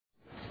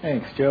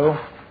Thanks, Joe.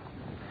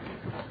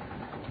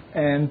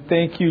 And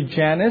thank you,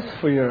 Janice,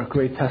 for your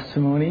great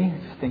testimony.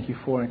 Thank you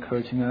for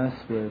encouraging us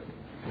with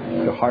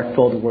your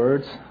heartfelt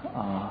words,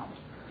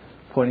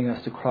 pointing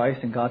us to Christ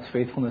and God's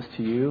faithfulness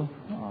to you,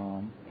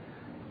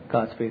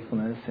 God's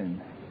faithfulness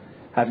and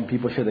having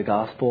people share the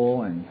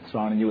gospel and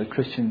surrounding you with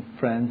Christian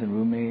friends and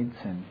roommates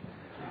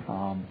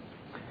and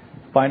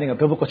finding a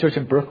biblical church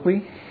in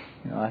Berkeley.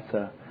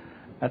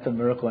 That's a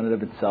miracle in and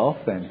of itself.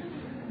 And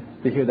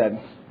to hear that,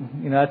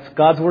 that's,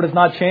 God's word has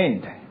not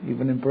changed,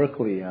 even in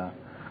Berkeley.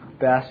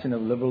 Bastion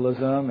of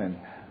liberalism and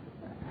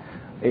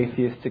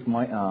atheistic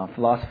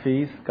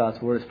philosophies,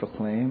 God's word is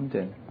proclaimed.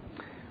 And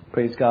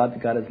praise God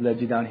that God has led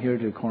you down here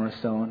to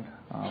Cornerstone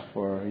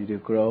for you to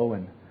grow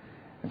and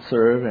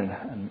serve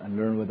and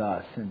learn with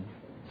us. And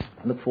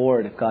I look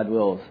forward, if God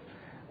wills,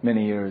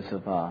 many years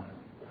of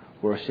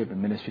worship and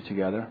ministry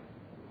together.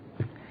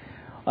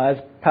 As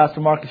Pastor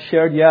Mark has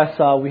shared, yes,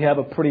 we have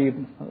a pretty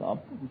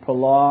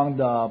prolonged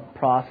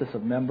process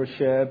of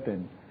membership,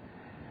 and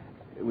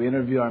we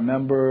interview our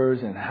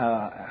members and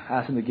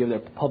ask them to give their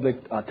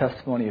public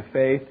testimony of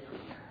faith.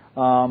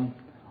 The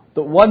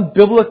one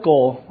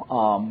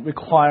biblical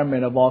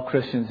requirement of all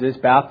Christians is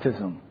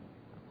baptism,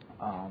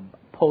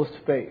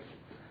 post-faith,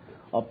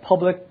 a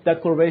public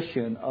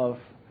declaration of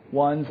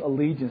one's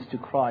allegiance to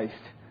Christ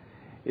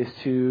is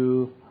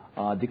to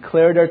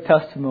declare their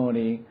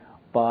testimony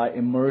by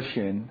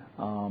immersion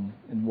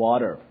in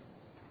water.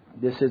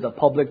 This is a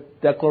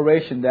public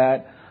declaration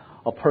that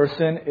a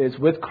person is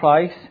with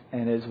Christ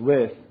and is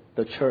with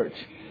the church.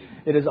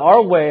 It is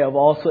our way of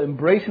also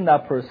embracing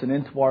that person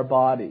into our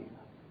body.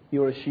 He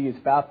or she is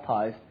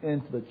baptized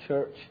into the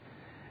church.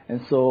 And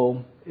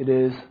so it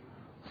is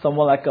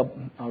somewhat like a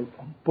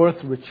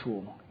birth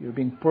ritual. You're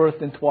being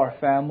birthed into our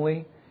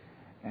family,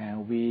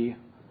 and we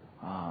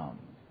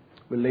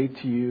relate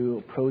to you,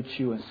 approach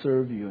you, and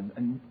serve you,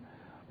 and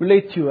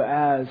relate to you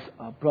as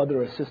a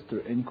brother or sister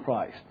in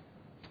Christ.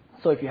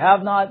 So if you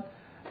have not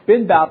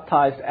been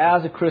baptized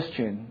as a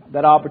Christian,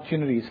 that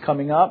opportunity is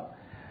coming up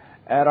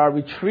at our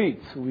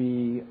retreats.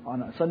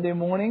 On a Sunday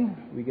morning,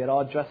 we get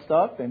all dressed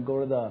up and go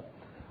to the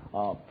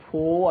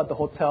pool at the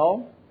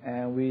hotel,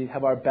 and we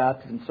have our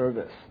baptism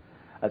service.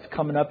 That's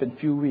coming up in a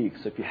few weeks.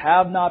 So if you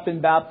have not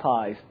been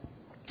baptized,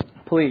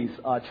 please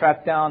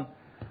track down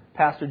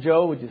Pastor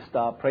Joe, who just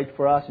prayed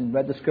for us and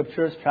read the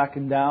scriptures. Track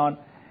him down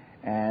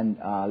and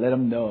let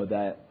him know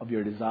that of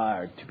your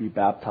desire to be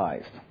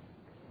baptized.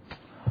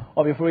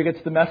 Well, before we get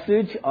to the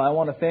message, I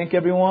want to thank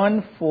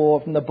everyone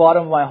from the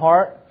bottom of my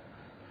heart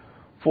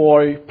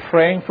for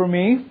praying for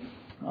me.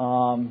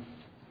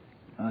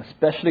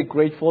 Especially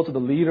grateful to the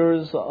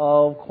leaders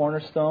of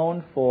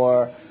Cornerstone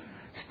for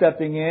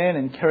stepping in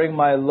and carrying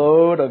my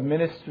load of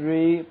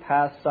ministry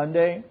past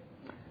Sunday.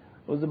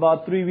 It was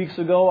about 3 weeks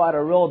ago. I had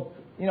a real,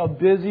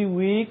 busy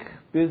week.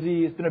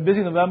 It's been a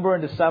busy November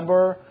and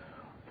December.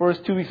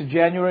 First 2 weeks of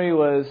January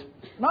was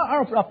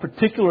not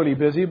particularly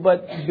busy,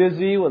 but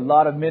busy with a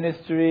lot of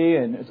ministry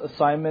and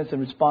assignments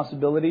and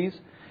responsibilities.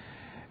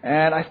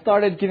 And I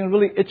started getting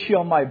really itchy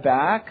on my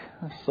back,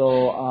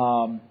 so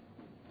I'm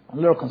a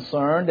little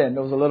concerned, and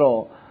there was a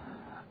little,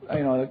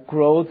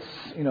 growths,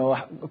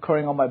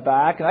 occurring on my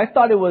back. And I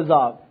thought it was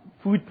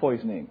food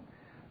poisoning,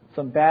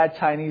 some bad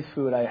Chinese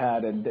food I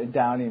had in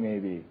Downey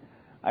maybe.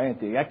 I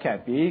didn't think, that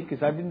can't be,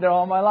 because I've been there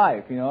all my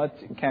life,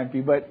 it can't be.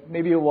 But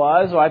maybe it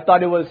was, or I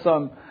thought it was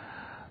some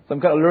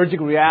kind of allergic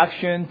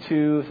reaction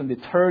to some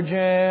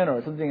detergent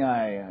or something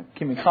I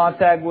came in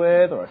contact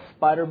with, or a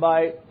spider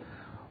bite.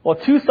 Well,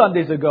 2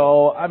 Sundays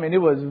ago, it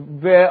was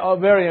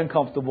very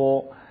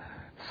uncomfortable.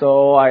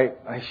 So I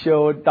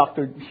showed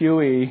Dr.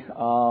 Huey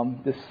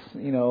this,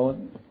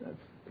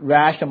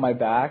 rash on my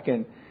back,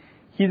 and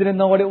he didn't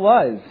know what it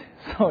was.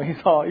 So he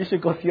thought, you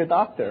should go see a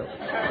doctor.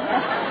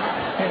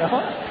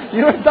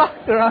 You're a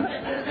doctor,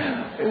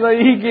 huh? So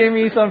he gave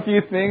me some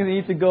few things. You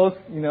need to go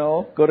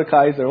to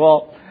Kaiser.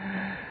 Well,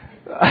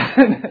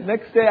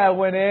 next day I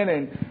went in,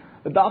 and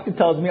the doctor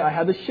tells me I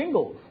had the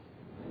shingles.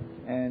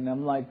 And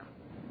I'm like,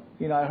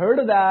 I heard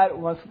of that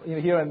once,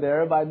 here and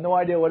there, but I had no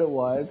idea what it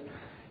was.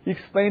 He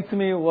explained to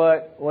me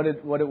what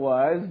it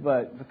was,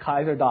 but the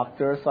Kaiser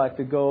doctor, so I had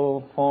to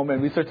go home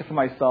and research it for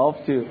myself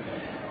too.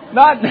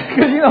 Not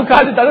because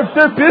Kaiser doctors,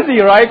 they're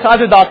busy, right?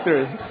 Kaiser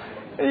doctors.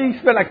 He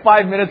spent like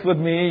 5 minutes with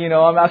me.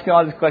 I'm asking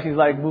all these questions,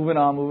 like moving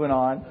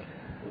on.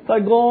 So I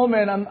go home,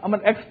 and I'm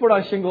an expert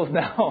on shingles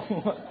now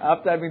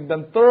after having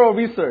done thorough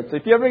research. So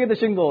if you ever get the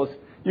shingles,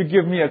 you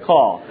give me a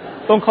call.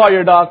 Don't call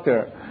your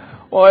doctor.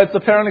 Well, it's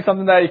apparently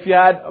something that if you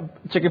had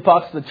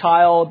chickenpox as a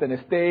child, and it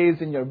stays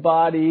in your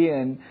body,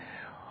 and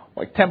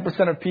like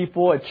 10% of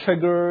people, it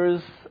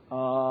triggers,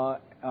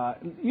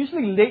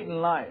 usually late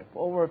in life,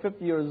 over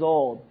 50 years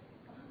old.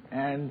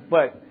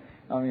 But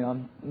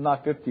I'm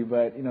not 50,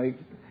 but,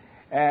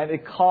 and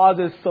it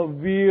causes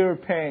severe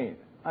pain.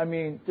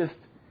 Just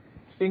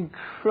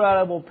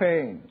incredible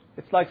pain.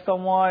 It's like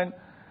someone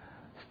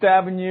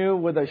stabbing you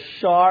with a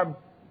sharp,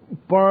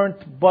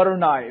 burnt butter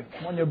knife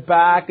on your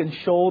back and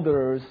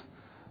shoulders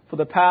for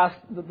the past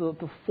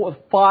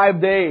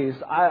 5 days,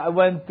 I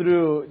went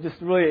through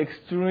just really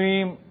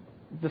extreme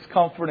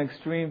discomfort,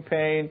 extreme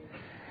pain,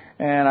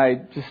 and I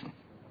just,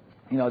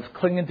 was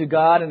clinging to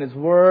God and His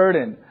Word,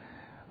 and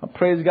I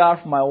praise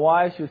God for my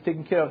wife. She was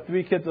taking care of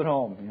 3 kids at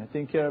home,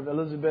 taking care of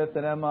Elizabeth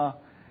and Emma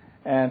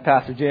and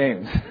Pastor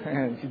James,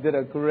 and she did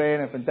a great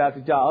and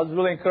fantastic job. I was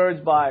really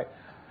encouraged by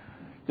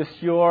just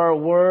your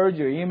words,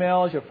 your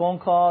emails, your phone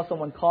calls.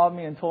 Someone called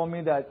me and told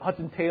me that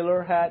Hudson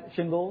Taylor had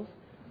shingles.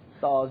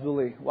 So I was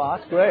really, wow,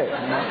 that's great.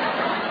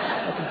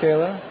 Hudson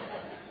Taylor.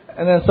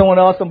 And then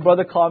some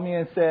brother called me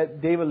and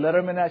said David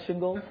Letterman had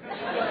shingles.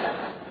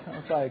 I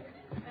was like,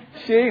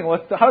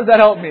 how does that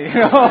help me?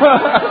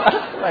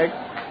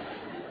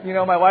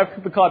 My wife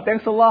could call,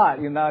 thanks a lot.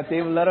 David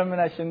Letterman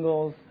had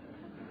shingles.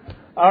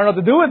 I don't know what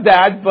to do with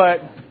that,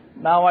 but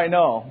now I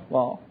know.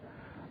 Well,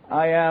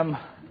 I am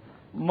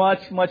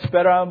much, much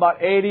better. I'm about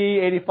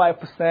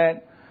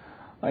 85%,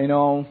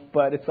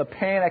 but it's a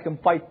pain I can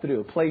play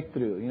through.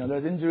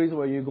 There's injuries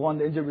where you go on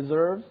the injured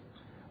reserves,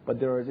 but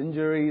there are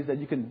injuries that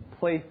you can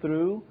play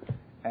through,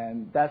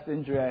 and that's the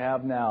injury I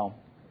have now.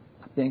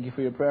 Thank you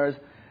for your prayers.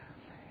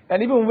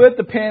 And even with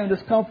the pain and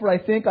discomfort, I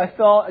think I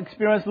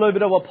experienced a little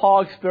bit of what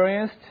Paul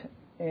experienced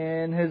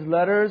in his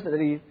letters, that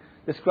he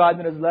described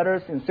in his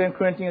letters. In 2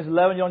 Corinthians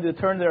 11, you don't need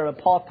to turn there, but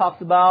Paul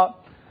talks about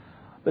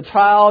the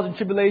trials and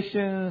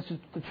tribulations,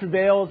 the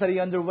travails that he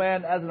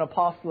underwent as an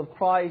apostle of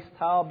Christ,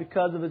 how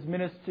because of his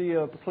ministry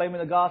of proclaiming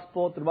the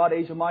gospel throughout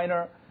Asia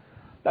Minor,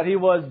 that he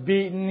was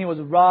beaten, he was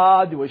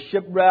robbed, he was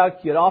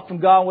shipwrecked, he had often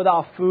gone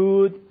without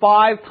food.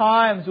 5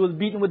 times he was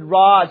beaten with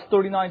rods,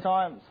 39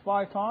 times.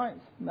 5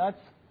 times.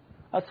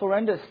 That's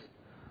horrendous.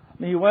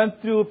 He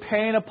went through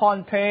pain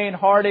upon pain,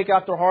 heartache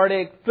after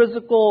heartache,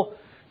 physical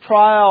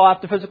trial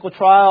after physical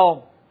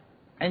trial.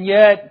 And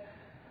yet,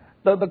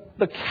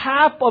 the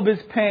cap of his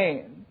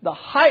pain, the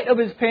height of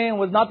his pain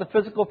was not the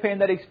physical pain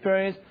that he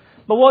experienced,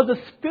 but was the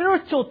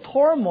spiritual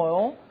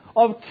turmoil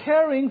of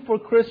caring for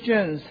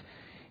Christians.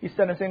 He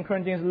said in 2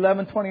 Corinthians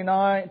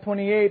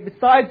 11:28,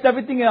 besides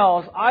everything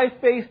else, I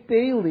face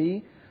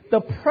daily the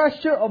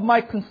pressure of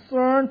my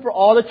concern for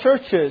all the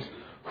churches.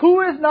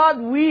 Who is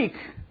not weak?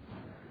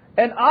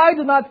 And I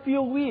do not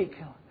feel weak.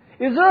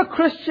 Is there a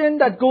Christian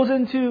that goes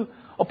into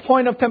a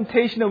point of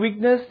temptation or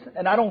weakness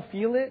and I don't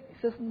feel it? He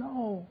says,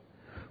 no.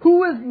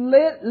 Who is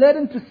led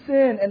into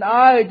sin and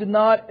I do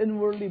not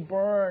inwardly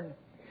burn?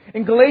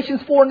 In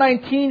Galatians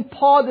 4:19,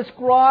 Paul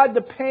described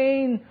the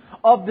pain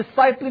of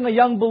discipling a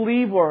young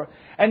believer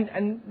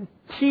and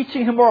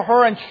teaching him or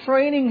her and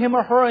training him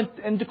or her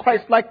into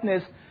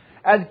Christ-likeness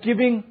as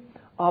giving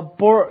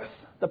birth.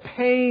 The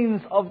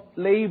pains of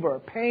labor,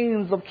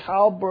 pains of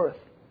childbirth.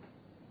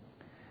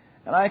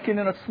 And I can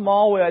in a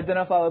small way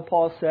identify what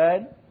Paul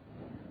said.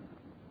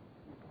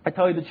 I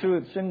tell you the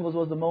truth, shingles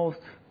was the most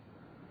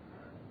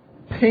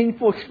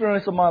painful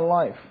experience of my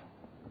life.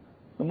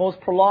 The most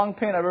prolonged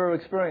pain I've ever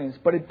experienced.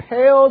 But it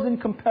pales in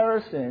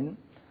comparison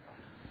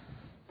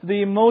to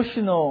the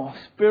emotional,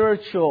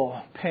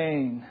 spiritual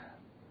pain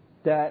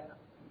that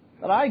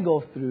I go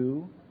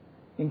through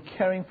in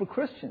caring for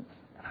Christians.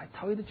 And I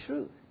tell you the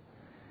truth.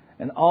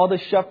 And all the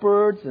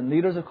shepherds and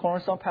leaders of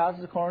Cornerstone,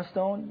 pastors of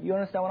Cornerstone, you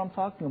understand what I'm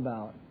talking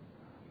about.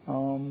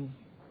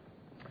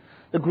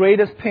 The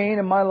greatest pain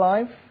in my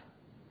life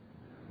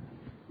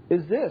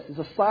is this. It's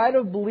a sight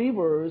of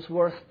believers who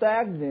are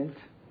stagnant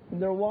in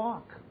their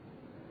walk.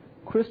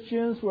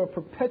 Christians who are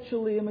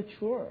perpetually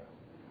immature.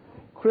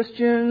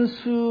 Christians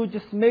who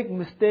just make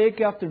mistake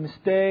after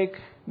mistake,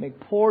 make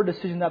poor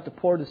decision after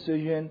poor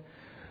decision,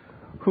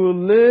 who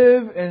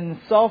live in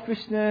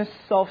selfishness,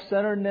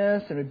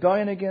 self-centeredness, and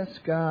rebellion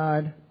against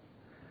God.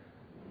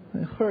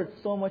 It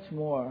hurts so much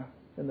more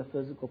than the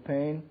physical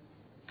pain.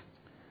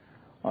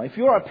 If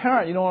you're a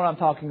parent, you know what I'm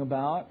talking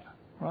about,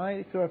 right?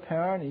 If you're a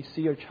parent and you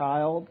see your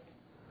child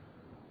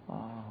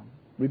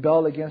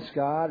rebel against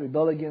God,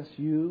 rebel against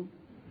you,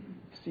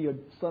 you see your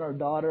son or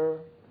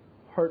daughter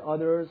hurt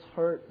others,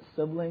 hurt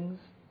siblings,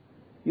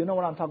 you know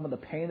what I'm talking about,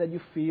 the pain that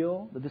you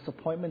feel, the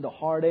disappointment, the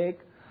heartache.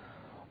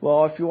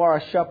 Well, if you are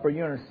a shepherd,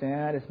 you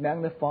understand. It's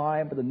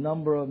magnified by the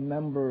number of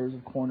members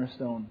of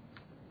Cornerstone.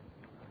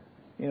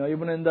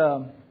 Even in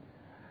the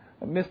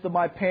midst of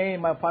my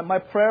pain, my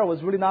prayer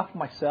was really not for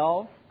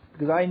myself,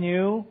 because I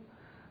knew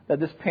that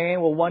this pain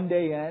will one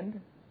day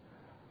end.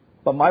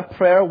 But my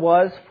prayer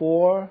was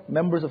for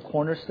members of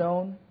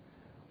Cornerstone,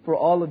 for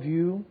all of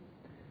you,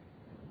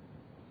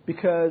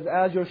 because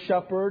as your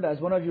shepherd, as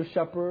one of your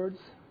shepherds,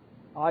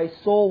 I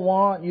so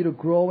want you to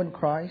grow in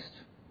Christ.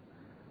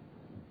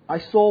 I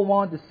so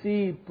want to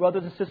see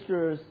brothers and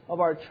sisters of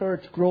our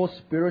church grow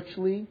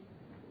spiritually,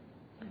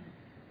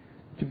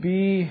 to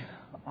be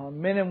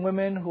men and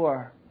women who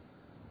are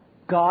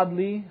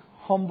godly,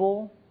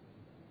 humble,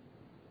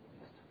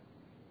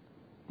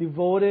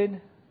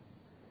 devoted,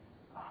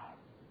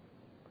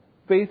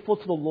 faithful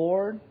to the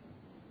Lord.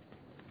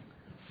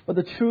 But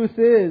the truth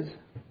is,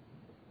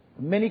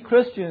 many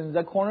Christians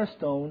at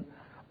Cornerstone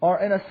are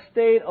in a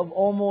state of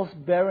almost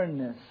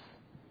barrenness.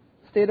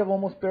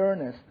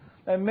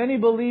 And many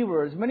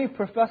believers, many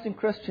professing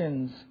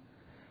Christians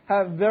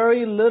have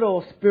very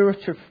little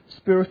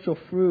spiritual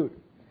fruit.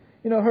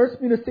 You know, it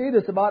hurts me to say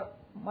this about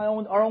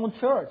our own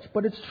church,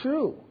 but it's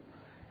true.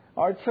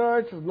 Our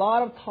church is a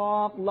lot of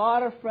talk, a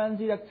lot of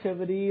frenzied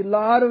activity, a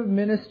lot of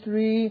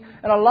ministry,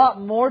 and a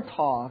lot more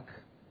talk.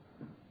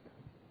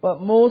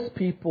 But most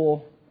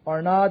people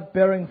are not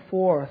bearing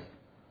forth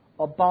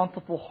a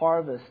bountiful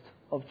harvest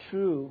of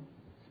true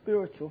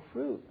spiritual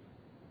fruit.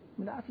 I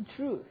mean, that's the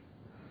truth.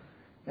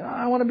 And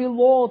I want to be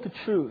loyal to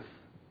truth.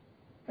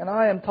 And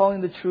I am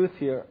telling the truth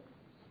here.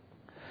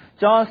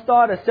 John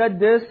Stott has said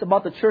this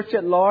about the church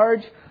at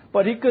large,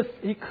 but he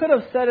could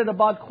have said it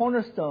about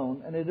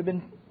Cornerstone, and it'd have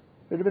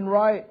been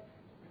right.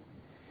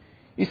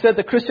 He said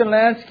the Christian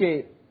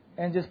landscape,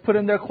 and just put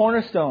in there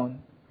Cornerstone.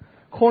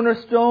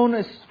 Cornerstone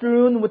is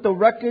strewn with the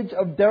wreckage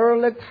of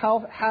derelict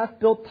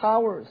half-built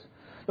towers,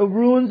 the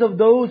ruins of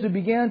those who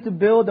began to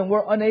build and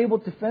were unable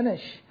to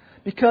finish,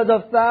 because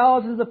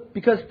thousands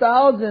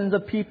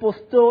of people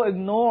still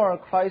ignore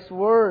Christ's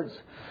words.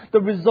 The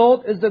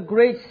result is the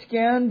great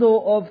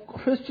scandal of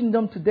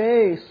Christendom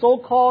today,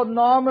 so-called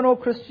nominal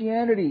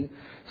Christianity.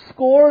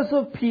 Scores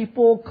of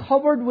people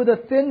covered with a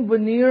thin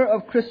veneer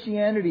of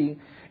Christianity,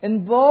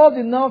 involved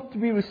enough to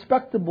be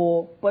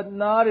respectable, but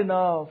not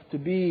enough to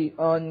be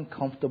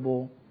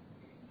uncomfortable.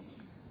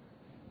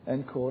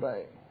 End quote.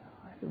 I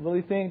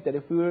really think that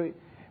if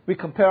we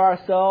compare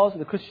ourselves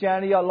with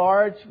Christianity at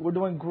large, we're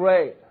doing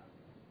great.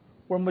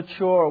 We're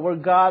mature. We're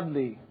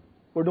godly.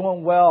 We're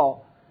doing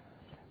well.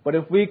 But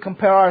if we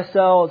compare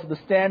ourselves to the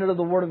standard of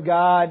the Word of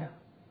God,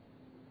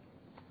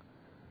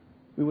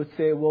 we would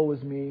say, woe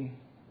is me.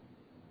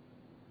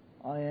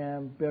 I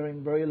am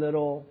bearing very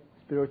little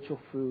spiritual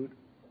fruit.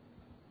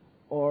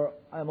 Or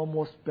I'm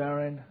almost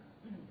barren.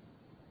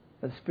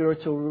 The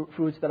spiritual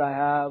fruits that I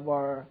have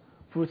are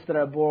fruits that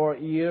I bore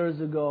years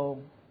ago.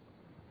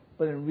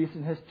 But in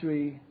recent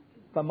history,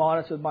 if I'm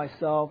honest with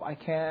myself, I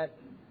can't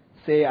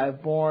say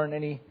I've borne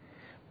any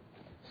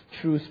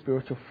true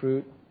spiritual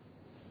fruit.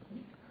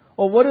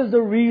 Well, what is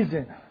the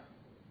reason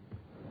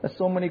that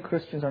so many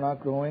Christians are not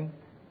growing?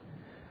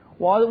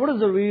 Well, what is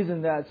the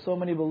reason that so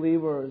many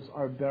believers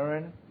are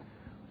barren?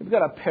 We've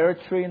got a pear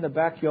tree in the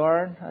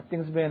backyard. That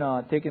thing's been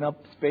taking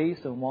up space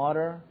and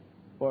water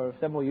for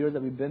several years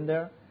that we've been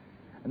there.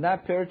 And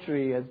that pear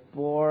tree has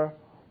bore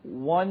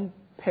one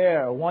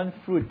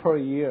fruit per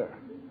year.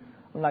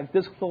 I'm like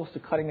this close to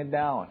cutting it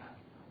down.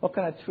 What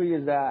kind of tree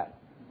is that?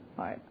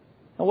 Right.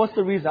 And what's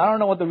the reason? I don't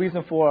know what the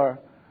reason for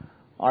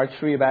our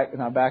tree back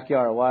in our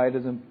backyard, why it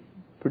doesn't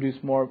produce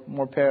more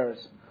pears.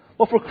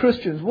 Well, for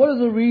Christians, what is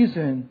the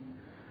reason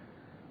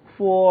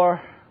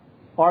for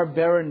our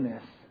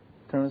barrenness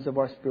in terms of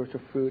our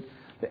spiritual fruit?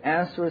 The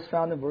answer is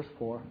found in verse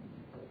 4.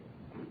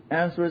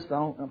 Answer is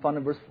found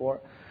in verse 4.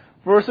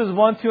 Verses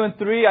 1, 2, and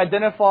 3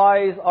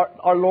 identifies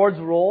our Lord's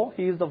role.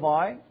 He is the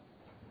vine.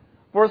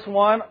 Verse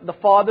 1, the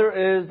Father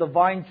is the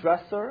vine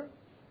dresser.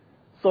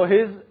 So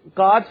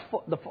God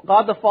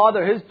the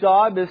Father, His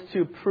job is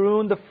to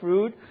prune the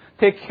fruit,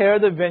 take care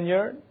of the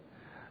vineyard.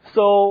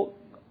 So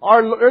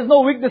there's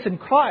no weakness in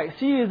Christ.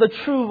 He is the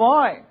true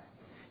vine.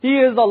 He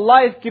is a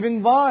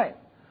life-giving vine.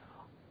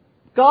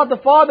 God the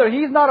Father,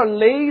 He's not a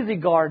lazy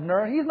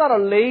gardener. He's not a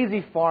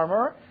lazy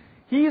farmer.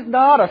 He's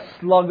not a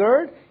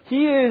sluggard.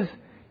 He's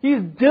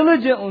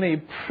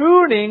diligently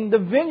pruning the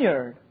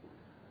vineyard.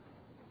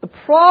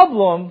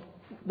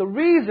 The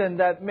reason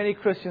that many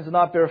Christians do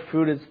not bear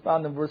fruit is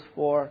found in verse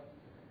 4.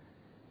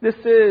 This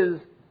is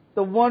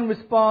the one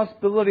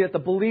responsibility that the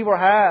believer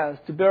has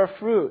to bear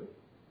fruit.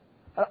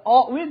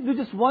 We have to do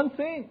just one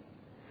thing.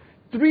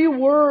 3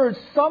 words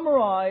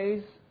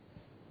summarize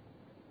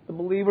the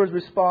believer's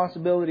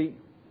responsibility.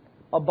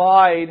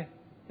 Abide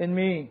in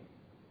me.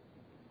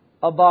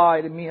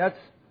 Abide in me.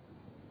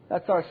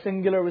 That's our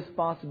singular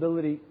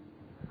responsibility.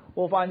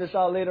 We'll find this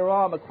out later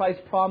on, but Christ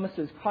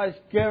promises, Christ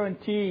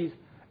guarantees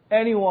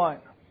anyone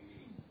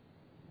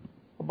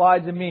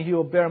abides in me, he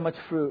will bear much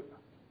fruit.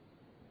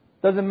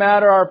 Doesn't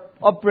matter our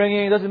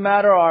upbringing, doesn't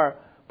matter our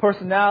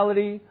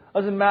personality,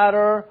 doesn't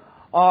matter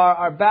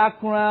our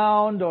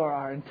background or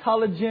our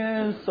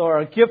intelligence or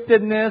our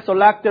giftedness or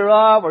lack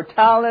thereof or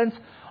talents.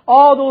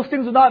 All those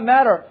things do not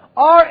matter.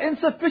 Our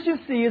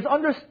insufficiency is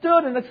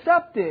understood and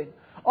accepted.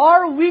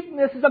 Our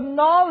weakness is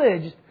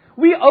acknowledged.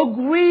 We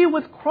agree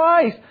with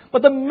Christ.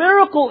 But the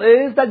miracle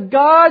is that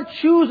God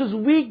chooses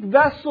weak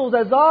vessels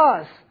as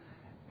us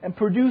and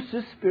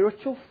produces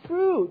spiritual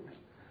fruit.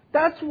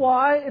 That's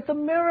why it's a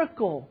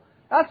miracle.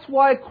 That's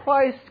why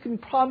Christ can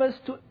promise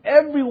to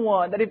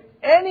everyone that if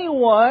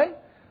anyone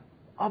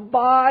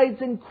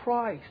abides in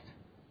Christ,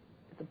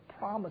 it's a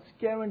promise,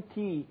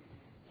 guarantee,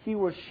 he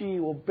or she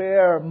will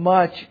bear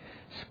much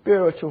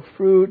spiritual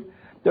fruit.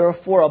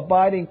 Therefore,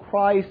 abiding in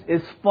Christ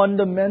is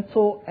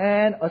fundamental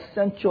and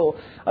essential.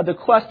 The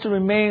question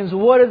remains,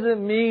 what does it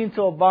mean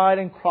to abide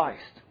in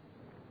Christ?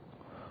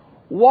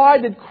 Why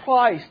did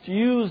Christ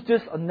use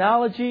this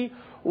analogy?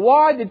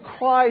 Why did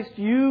Christ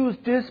use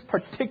this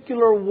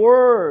particular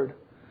word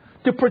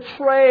to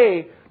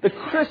portray the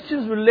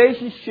Christian's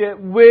relationship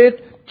with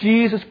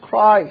Jesus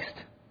Christ?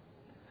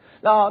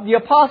 Now, the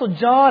Apostle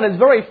John is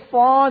very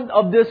fond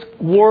of this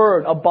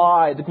word,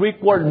 abide, the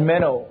Greek word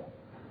meno.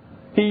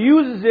 He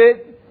uses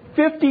it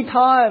 50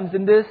 times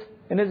in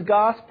his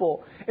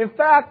gospel. In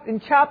fact,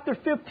 in chapter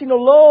 15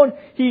 alone,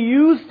 he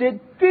used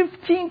it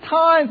 15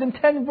 times in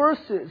 10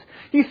 verses.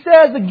 He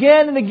says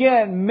again and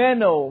again,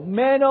 meno,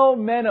 meno,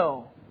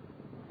 meno.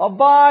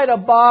 Abide,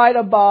 abide,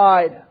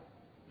 abide.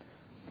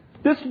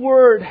 This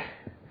word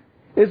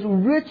is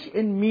rich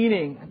in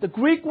meaning. The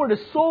Greek word is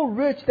so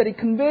rich that it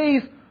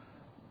conveys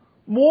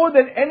more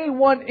than any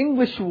one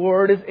English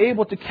word is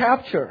able to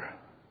capture.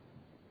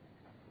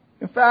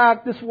 In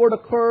fact, this word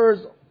occurs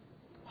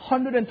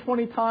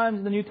 120 times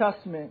in the New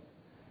Testament.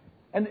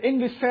 And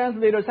English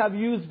translators have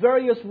used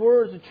various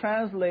words to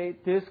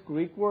translate this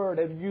Greek word.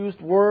 They've used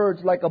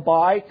words like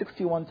abide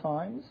 61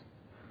 times.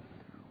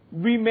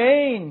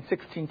 Remain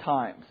 16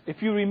 times.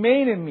 If you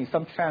remain in me,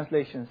 some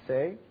translations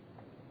say.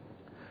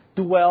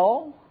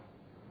 Dwell.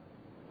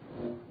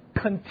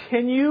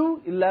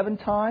 Continue 11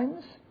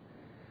 times.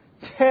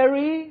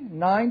 Tarry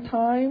 9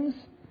 times.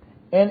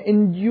 And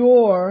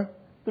endure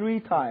 3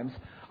 times.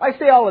 I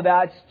say all of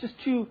that just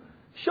to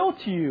show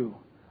to you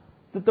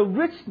that the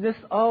richness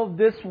of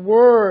this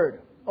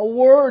word, a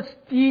word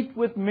steeped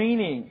with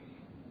meaning.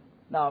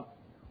 Now,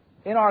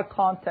 in our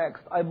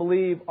context, I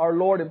believe our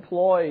Lord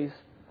employs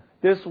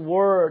this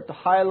word to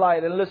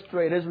highlight and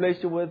illustrate His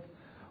relationship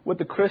with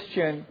the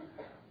Christian,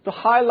 to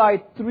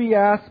highlight 3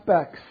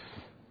 aspects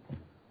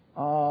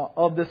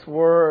of this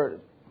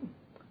word,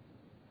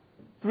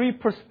 3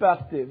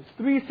 perspectives,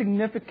 3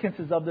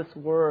 significances of this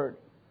word.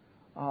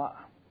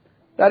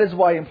 That is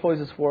why He employs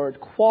this word.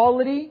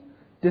 Quality,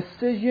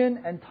 decision,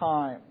 and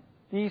time.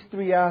 These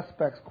 3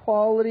 aspects.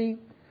 Quality,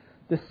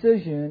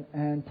 decision,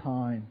 and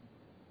time.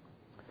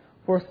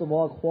 First of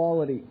all,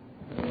 quality.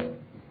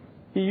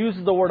 He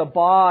uses the word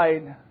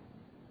abide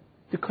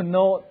to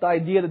connote the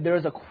idea that there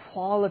is a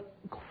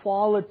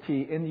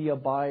quality in the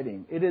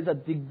abiding. It is a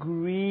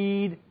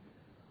degreed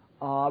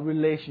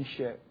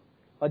relationship.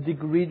 A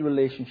degreed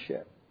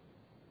relationship.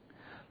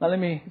 Now let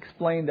me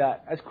explain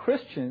that. As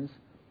Christians,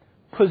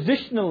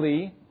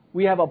 positionally,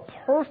 we have a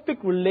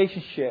perfect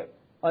relationship,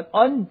 an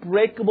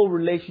unbreakable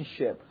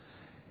relationship,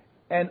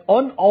 an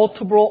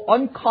unalterable,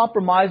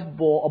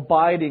 uncompromisable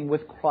abiding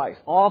with Christ.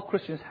 All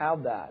Christians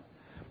have that.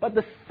 But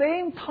at the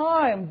same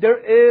time, there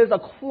is a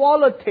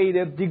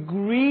qualitative,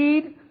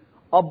 degreed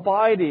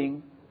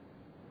abiding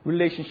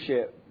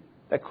relationship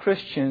that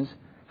Christians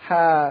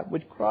have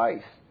with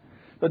Christ.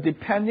 But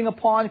depending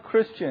upon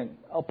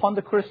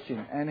the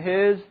Christian and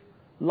his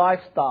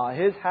lifestyle,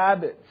 his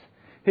habits,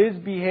 his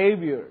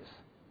behaviors,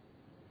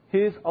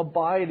 his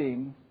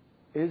abiding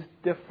is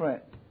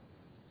different.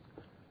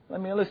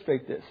 Let me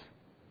illustrate this.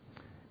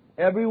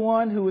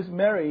 Everyone who is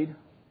married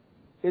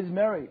is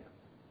married.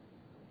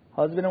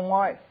 Husband and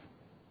wife.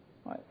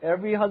 Right?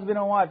 Every husband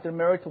and wife, they're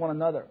married to one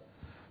another.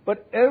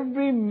 But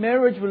every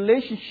marriage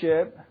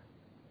relationship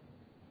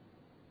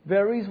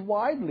varies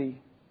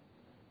widely.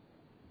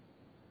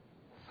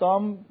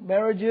 Some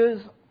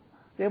marriages,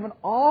 they have an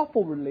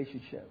awful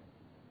relationship.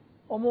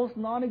 Almost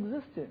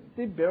non-existent.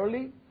 They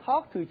barely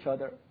talk to each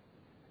other.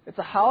 It's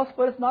a house,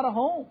 but it's not a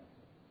home.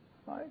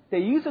 Right? They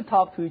used to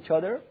talk to each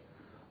other.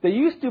 They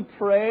used to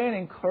pray and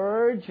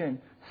encourage and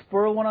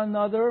spur one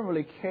another,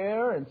 really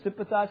care and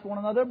sympathize with one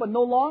another, but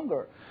no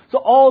longer.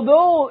 So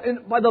although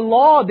by the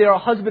law they are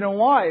husband and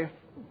wife,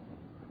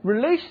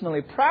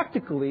 relationally,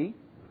 practically,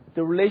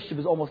 the relationship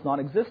is almost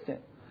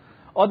non-existent.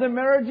 Other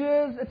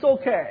marriages, it's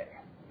okay.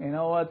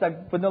 It's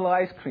like vanilla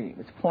ice cream.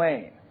 It's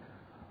plain.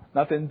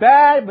 Nothing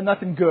bad, but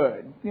nothing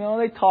good.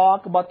 They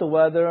talk about the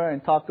weather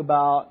and talk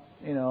about,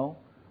 the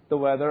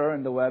weather,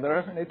 and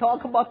they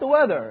talk about the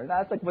weather. And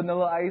that's like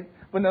vanilla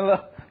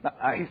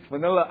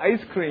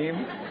ice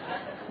cream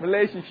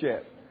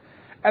relationship.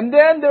 And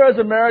then there is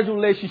a marriage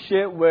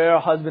relationship where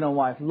husband and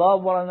wife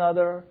love one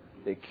another,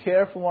 they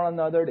care for one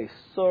another, they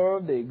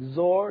serve, they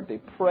exhort, they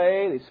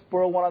pray, they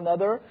spur one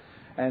another,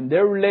 and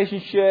their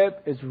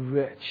relationship is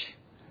rich.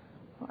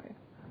 Right?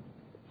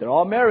 They're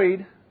all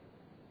married,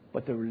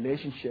 but the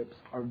relationships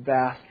are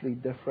vastly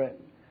different.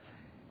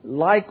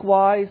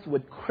 Likewise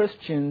with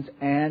Christians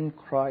and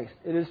Christ.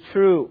 It is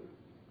true.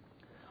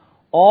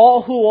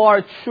 All who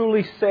are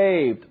truly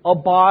saved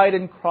abide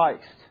in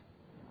Christ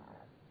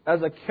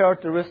as a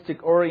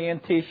characteristic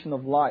orientation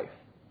of life.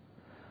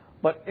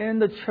 But in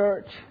the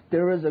church,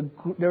 there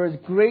is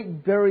great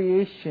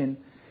variation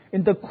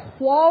in the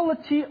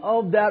quality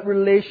of that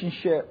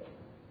relationship.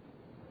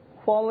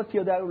 Quality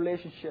of that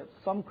relationship.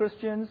 Some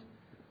Christians,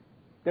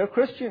 they're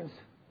Christians,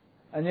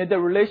 and yet their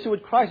relationship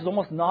with Christ is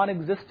almost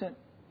non-existent.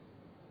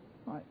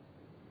 Right?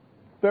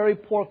 Very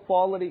poor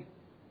quality.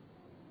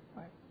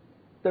 Right?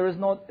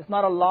 It's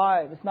not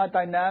alive. It's not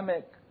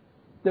dynamic.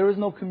 There is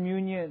no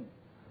communion.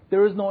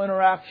 There is no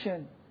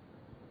interaction.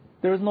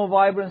 There is no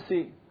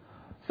vibrancy.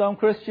 Some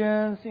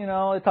Christians, they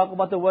talk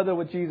about the weather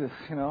with Jesus,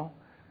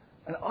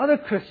 And other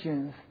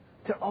Christians,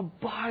 they're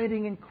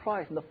abiding in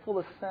Christ in the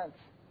fullest sense.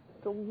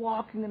 They're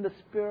walking in the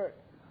Spirit.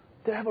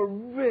 They have a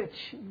rich,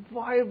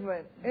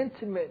 vibrant,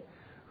 intimate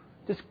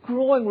this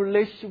growing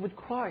relationship with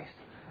Christ.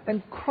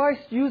 And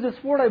Christ used this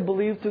word, I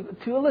believe, to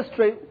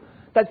illustrate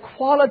that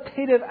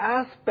qualitative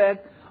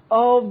aspect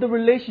of the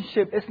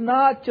relationship. It's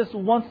not just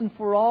once and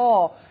for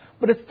all,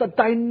 but it's the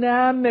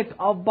dynamic,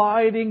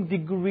 abiding,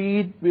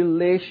 degreed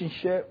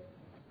relationship.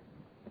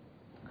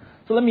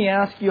 So let me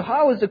ask you,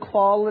 how is the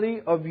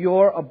quality of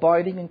your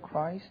abiding in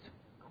Christ?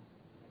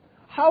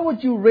 How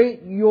would you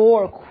rate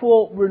your,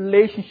 quote,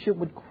 relationship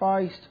with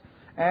Christ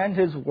and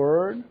His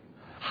Word?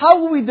 How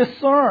will we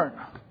discern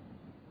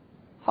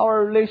how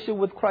our relationship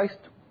with Christ,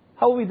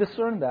 how will we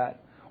discern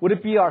that? Would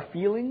it be our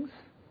feelings,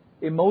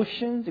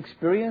 emotions,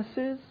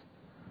 experiences?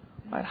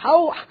 Right?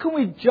 How can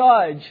we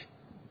judge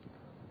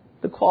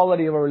the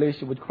quality of our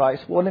relationship with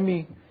Christ? Well, let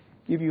me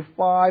give you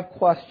 5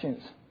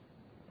 questions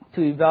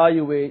to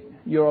evaluate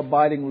your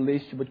abiding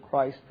relationship with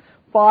Christ.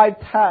 5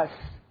 tests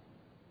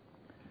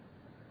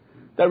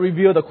that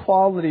reveal the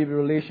quality of your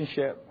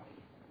relationship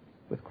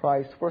with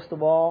Christ. First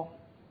of all,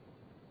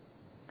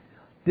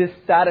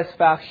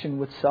 dissatisfaction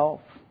with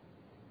self.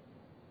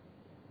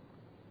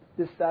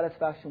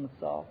 Dissatisfaction with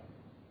self.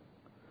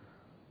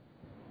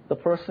 The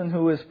person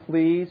who is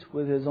pleased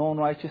with his own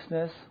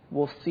righteousness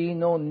will see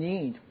no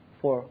need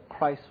for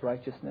Christ's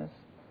righteousness.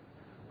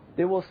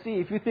 They will see,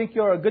 if you think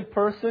you're a good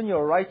person,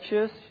 you're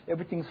righteous,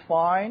 everything's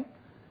fine,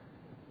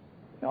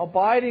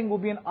 abiding will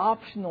be an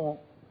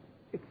optional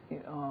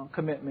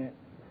commitment.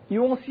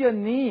 You won't see a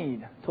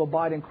need to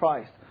abide in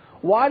Christ.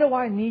 Why do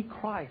I need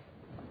Christ?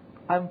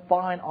 I'm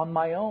fine on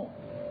my own.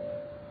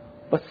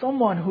 But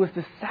someone who is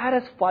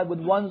dissatisfied with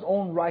one's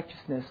own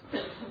righteousness,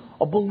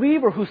 a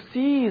believer who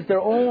sees their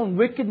own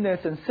wickedness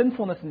and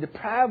sinfulness and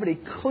depravity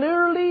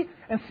clearly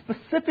and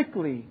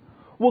specifically,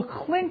 will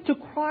cling to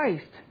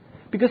Christ,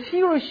 because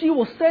he or she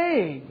will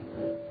say,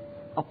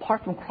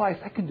 apart from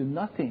Christ, I can do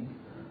nothing.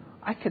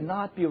 I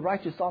cannot be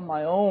righteous on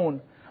my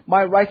own.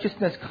 My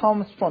righteousness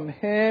comes from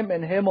Him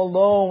and Him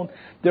alone.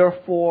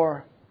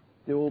 Therefore,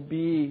 there will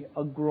be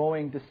a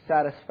growing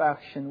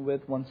dissatisfaction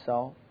with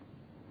oneself.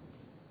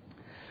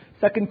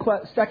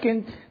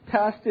 Second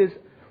test is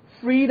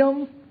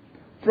freedom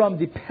from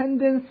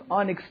dependence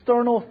on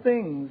external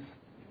things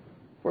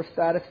for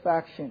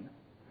satisfaction.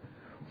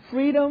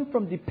 Freedom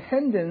from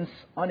dependence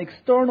on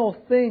external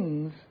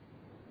things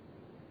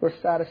for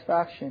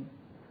satisfaction.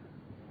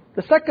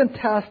 The second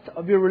test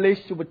of your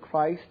relationship with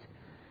Christ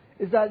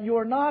is that you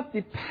are not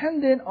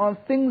dependent on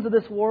things of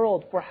this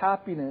world for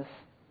happiness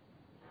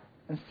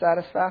and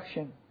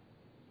satisfaction.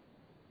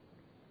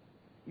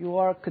 You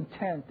are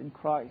content in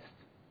Christ.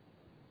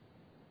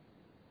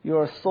 You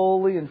are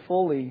solely and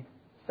fully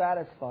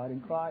satisfied in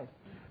Christ.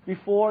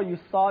 Before, you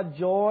sought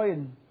joy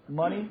in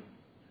money.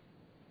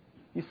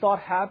 You sought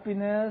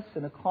happiness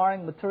in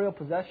acquiring material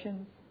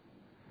possessions.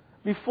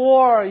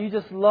 Before, you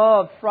just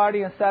loved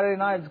Friday and Saturday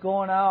nights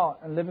going out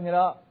and living it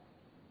up.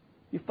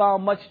 You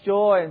found much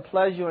joy and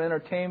pleasure and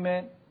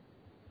entertainment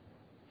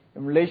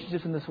and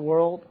relationships in this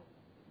world.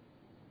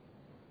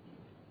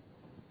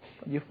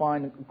 You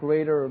find a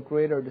greater and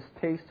greater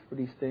distaste for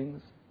these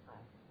things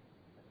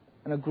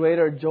and a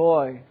greater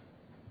joy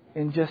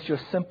in just your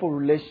simple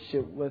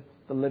relationship with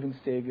the living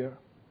Savior.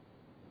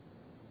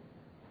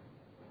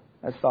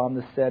 As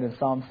Psalmist said in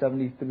Psalm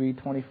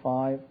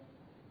 73:25,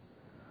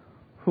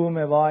 whom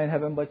have I in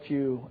heaven but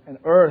you, and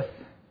earth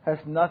has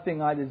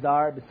nothing I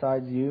desire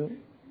besides you.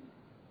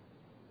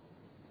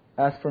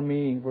 As for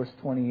me, verse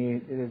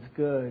 28, it is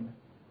good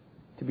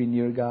to be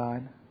near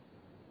God.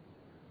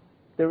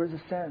 There is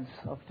a sense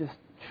of just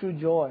true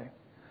joy.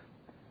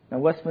 Now,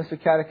 Westminster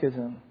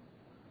Catechism,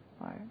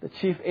 the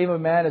chief aim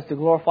of man is to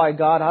glorify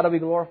God. How do we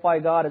glorify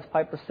God? As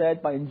Piper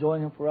said, by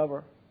enjoying Him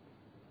forever.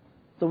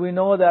 So we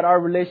know that our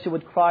relationship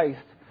with Christ,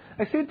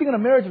 the same thing in a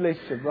marriage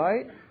relationship,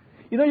 right?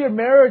 You know your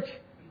marriage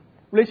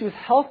relationship is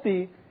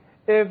healthy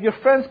if your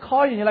friends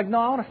call you and you're like, no,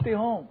 I want to stay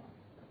home.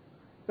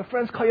 Your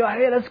friends call you,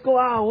 hey, let's go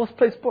out, let's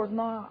play sports.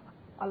 No,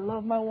 I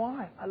love my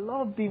wife. I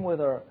love being with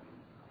her.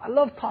 I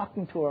love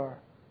talking to her.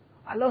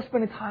 I love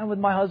spending time with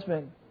my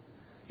husband.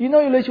 You know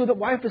your relationship with a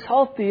wife is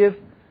healthy if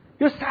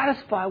you're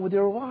satisfied with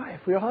your wife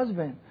or your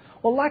husband.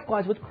 Well,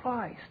 likewise with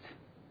Christ.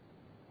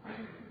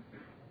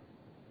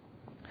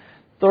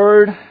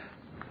 Third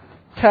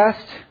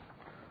test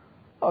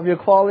of your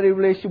quality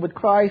relationship with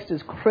Christ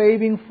is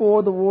craving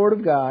for the Word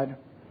of God.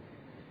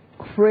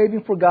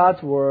 Craving for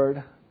God's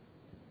Word.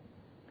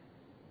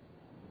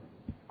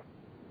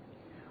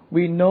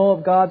 We know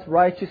of God's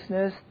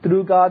righteousness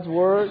through God's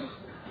Word.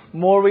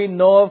 More we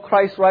know of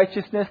Christ's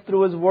righteousness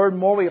through His Word,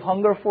 more we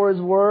hunger for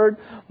His Word,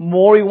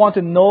 more we want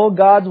to know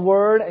God's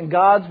Word, and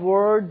God's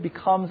Word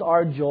becomes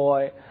our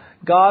joy.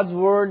 God's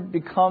Word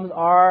becomes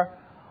our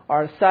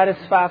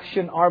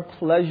satisfaction, our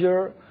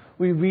pleasure.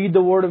 We read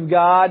the Word of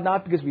God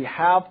not because we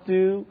have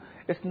to.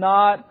 It's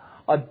not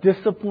a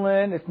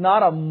discipline. It's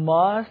not a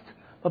must.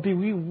 But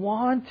we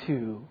want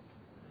to.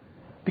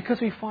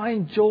 Because we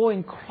find joy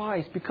in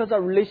Christ. Because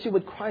our relationship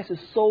with Christ is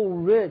so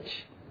rich.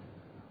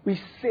 We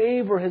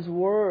savor His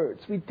words.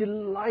 We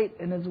delight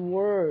in His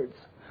words.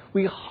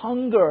 We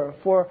hunger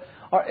for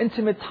our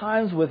intimate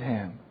times with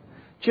Him.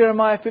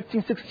 Jeremiah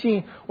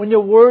 15:16, when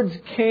your words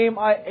came,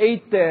 I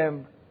ate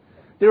them.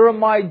 They were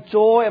my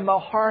joy and my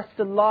heart's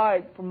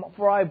delight,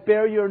 for I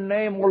bear your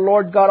name, O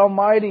Lord God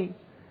Almighty.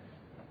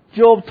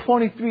 Job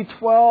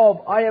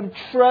 23:12, I have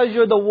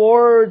treasured the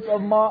words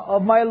of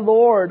my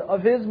Lord,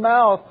 of His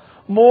mouth,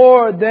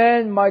 more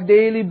than my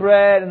daily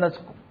bread. And that's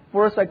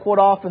verse I quote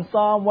often,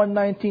 Psalm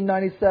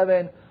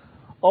 119:97.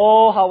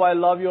 Oh, how I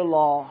love your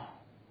law.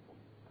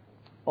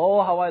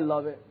 Oh, how I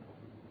love it.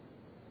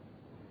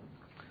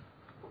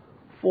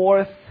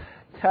 Fourth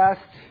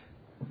test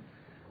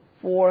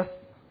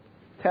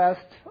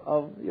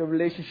of your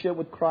relationship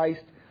with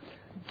Christ.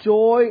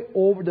 Joy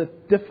over the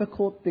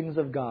difficult things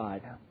of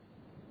God.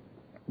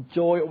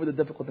 Joy over the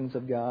difficult things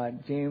of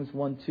God. James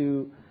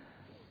 1:2.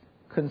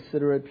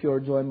 Consider it pure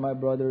joy, my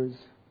brothers,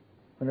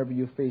 whenever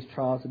you face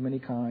trials of many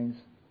kinds,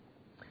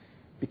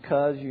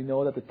 because you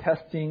know that the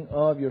testing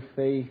of your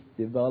faith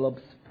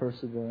develops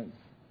perseverance.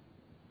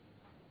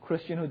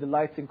 Christian who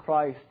delights in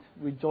Christ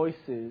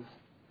rejoices,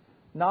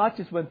 not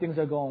just when things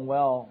are going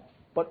well,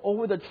 but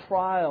over the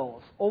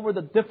trials, over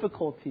the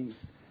difficulties,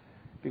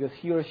 because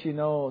he or she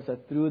knows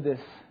that through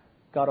this,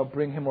 God will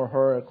bring him or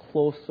her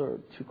closer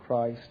to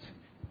Christ.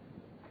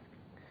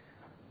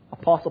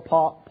 Apostle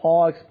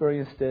Paul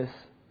experienced this.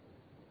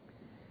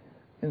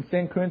 In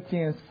 2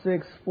 Corinthians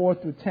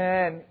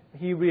 6:4-10,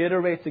 he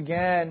reiterates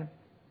again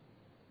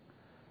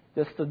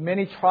just the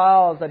many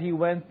trials that he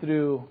went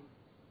through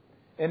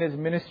in his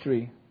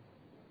ministry.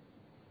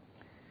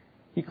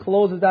 He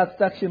closes that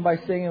section by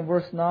saying in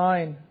verse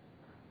 9,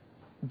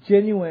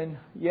 genuine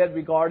yet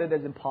regarded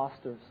as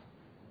impostors,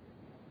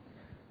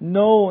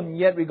 known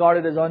yet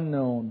regarded as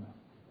unknown,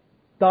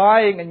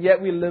 dying and yet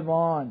we live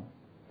on,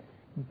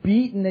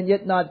 beaten and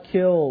yet not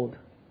killed.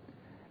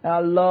 And I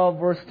love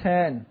verse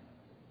 10,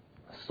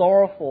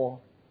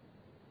 sorrowful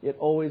yet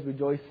always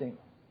rejoicing.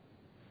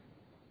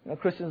 In a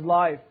Christian's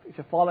life, if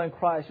you're following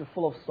Christ, you're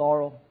full of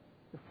sorrow,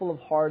 you're full of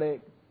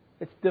heartache.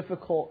 It's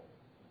difficult.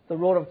 The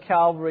road of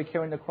Calvary,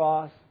 carrying the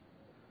cross.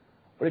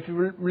 But if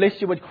your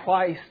relationship with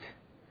Christ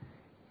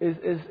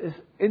is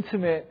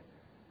intimate,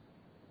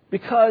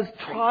 because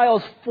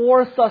trials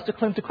force us to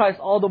cling to Christ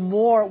all the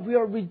more, we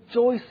are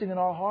rejoicing in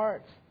our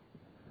hearts.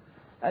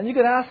 And you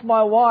can ask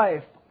my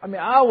wife,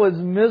 I was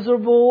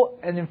miserable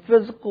and in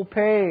physical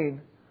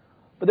pain,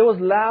 but there was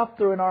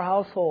laughter in our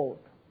household.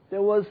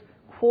 There was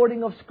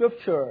quoting of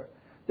Scripture.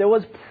 There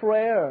was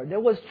prayer. There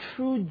was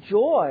true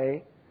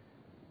joy,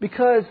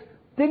 because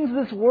things of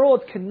this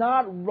world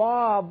cannot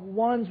rob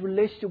one's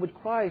relationship with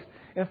Christ.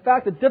 In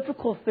fact, the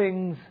difficult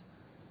things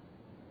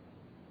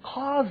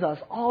cause us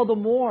all the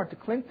more to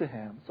cling to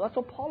Him. So that's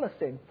what Paul is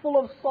saying. Full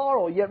of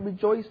sorrow, yet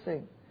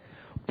rejoicing.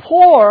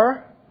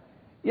 Poor,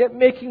 yet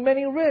making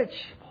many rich.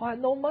 Paul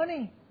had no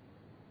money.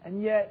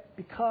 And yet,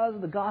 because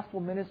of the gospel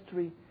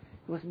ministry,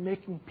 he was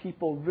making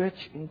people rich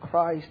in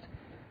Christ,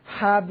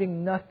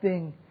 having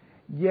nothing,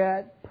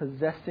 yet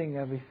possessing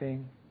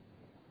everything.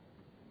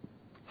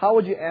 How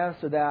would you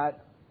answer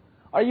that?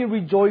 Are you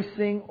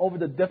rejoicing over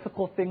the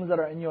difficult things that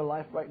are in your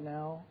life right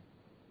now?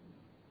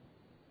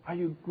 Are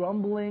you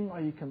grumbling?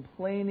 Are you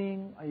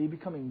complaining? Are you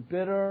becoming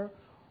bitter?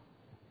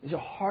 Is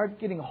your heart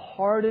getting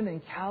hardened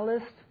and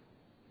calloused?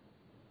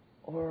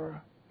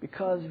 Or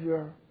because of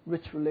your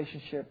rich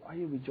relationship, are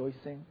you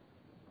rejoicing?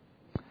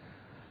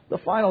 The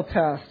final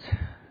test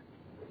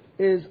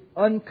is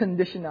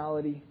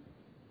unconditionality.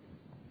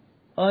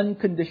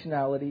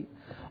 Unconditionality.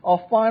 A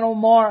final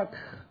mark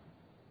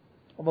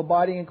of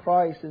abiding in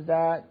Christ is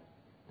that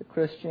the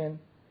Christian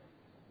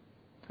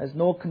has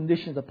no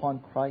conditions upon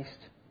Christ.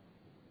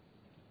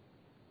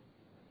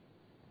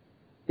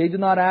 They do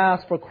not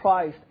ask for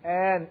Christ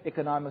and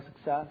economic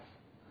success.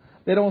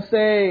 They don't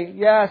say,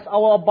 yes, I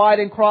will abide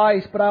in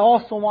Christ, but I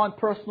also want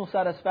personal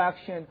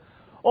satisfaction.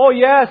 Oh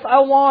yes, I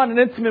want an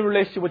intimate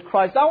relationship with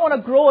Christ. I want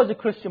to grow as a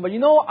Christian, but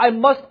I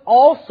must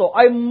also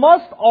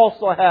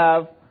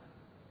have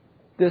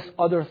this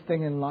other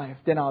thing in life.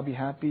 Then I'll be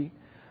happy.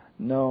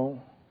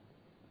 No.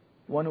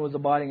 One who is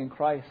abiding in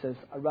Christ says,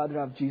 I'd rather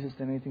have Jesus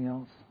than anything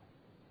else.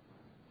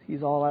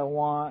 He's all I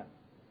want.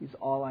 He's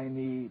all I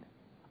need.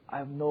 I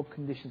have no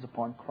conditions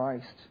upon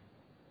Christ.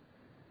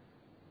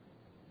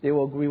 They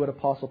will agree with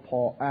Apostle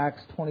Paul.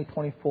 Acts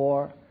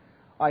 20:24.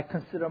 I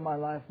consider my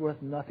life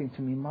worth nothing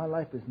to me. My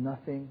life is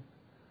nothing.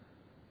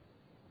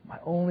 My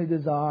only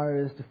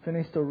desire is to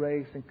finish the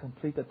race and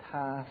complete the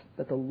task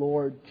that the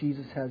Lord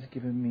Jesus has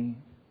given me.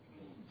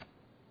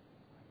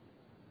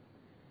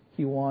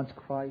 He wants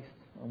Christ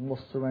and will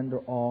surrender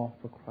all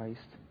for Christ.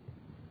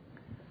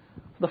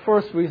 The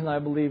first reason I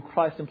believe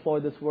Christ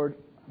employed this word,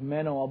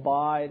 meno,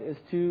 abide, is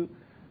to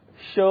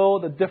show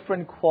the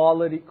different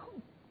quality,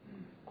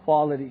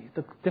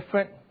 the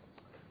different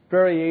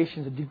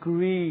variations, the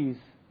degrees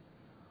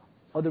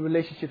of the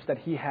relationships that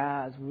He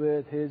has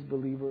with His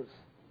believers.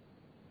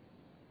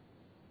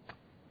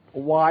 A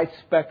wide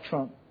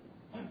spectrum.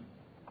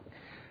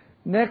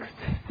 Next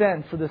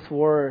sense of this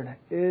word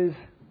is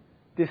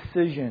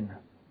decision.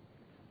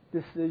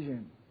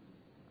 Decision.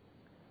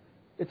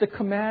 It's a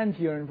command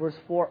here in verse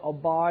 4,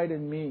 abide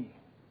in me.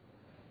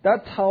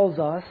 That tells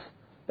us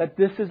that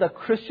this is a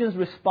Christian's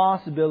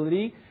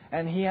responsibility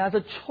and he has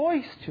a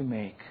choice to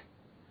make.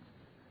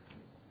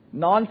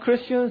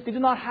 Non-Christians, they do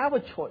not have a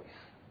choice.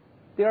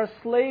 They are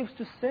slaves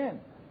to sin.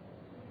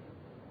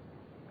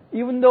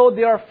 Even though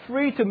they are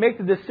free to make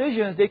the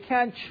decisions, they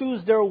can't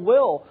choose their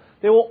will.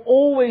 They will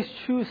always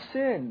choose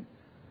sin.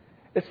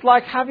 It's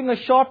like having a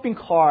shopping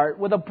cart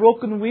with a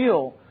broken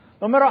wheel.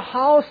 No matter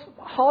how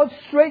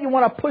straight you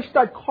want to push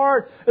that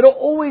cart, it'll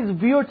always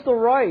veer to the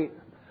right.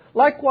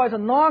 Likewise, a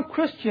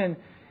non-Christian,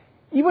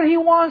 even he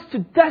wants to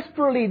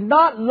desperately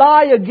not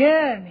lie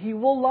again, he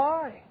will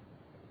lie.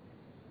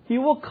 He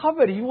will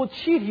covet, he will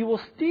cheat, he will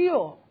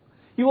steal.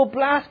 He will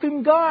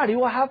blaspheme God, he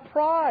will have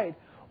pride.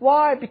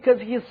 Why? Because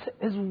his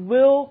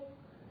will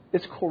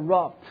is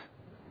corrupt.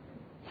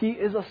 He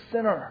is a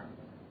sinner.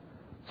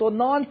 So a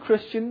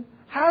non-Christian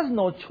has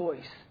no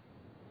choice.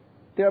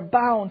 They are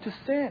bound to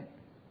sin.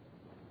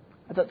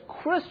 As a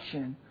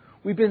Christian,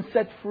 we've been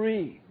set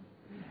free.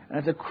 And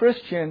as a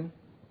Christian,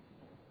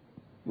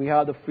 we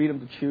have the freedom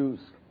to choose.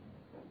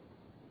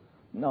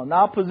 No,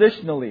 now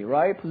positionally,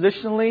 right?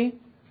 Positionally,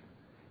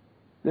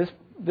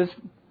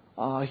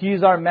 he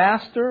is our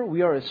master.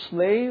 We are a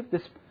slave.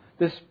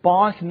 This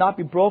bond cannot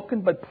be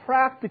broken. But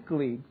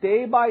practically,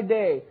 day by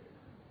day,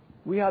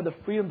 we have the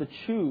freedom to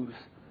choose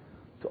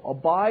to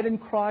abide in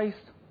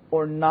Christ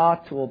or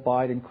not to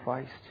abide in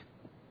Christ.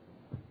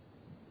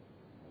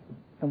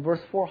 And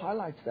verse 4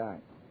 highlights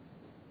that.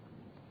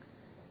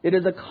 It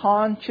is a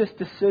conscious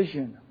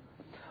decision,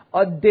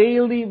 a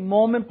daily,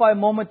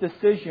 moment-by-moment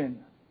decision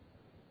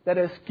that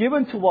is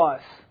given to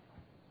us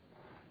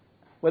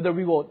whether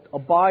we will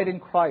abide in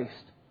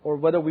Christ or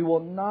whether we will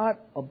not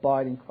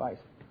abide in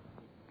Christ.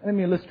 Let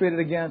me illustrate it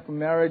again from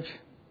marriage.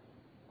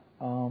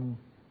 When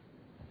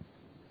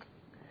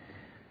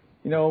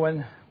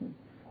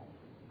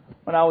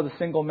I was a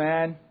single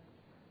man,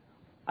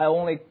 I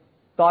only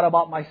thought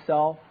about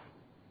myself.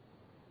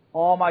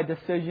 All my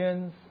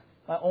decisions,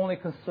 my only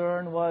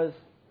concern was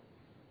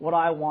what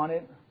I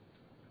wanted.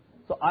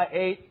 So I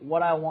ate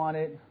what I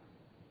wanted.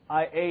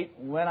 I ate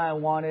when I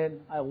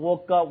wanted. I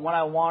woke up when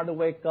I wanted to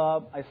wake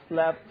up. I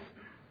slept,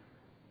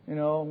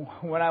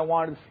 when I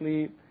wanted to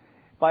sleep.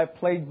 If I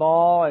played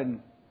ball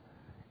and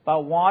if I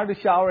wanted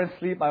to shower and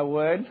sleep, I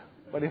would.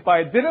 But if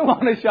I didn't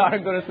want to shower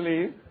and go to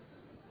sleep,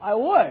 I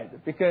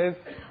would. Because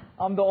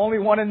I'm the only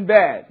one in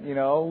bed.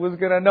 Who's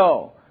going to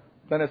know?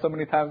 Done it so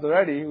many times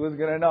already. Who's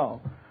going to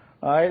know?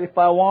 Right? If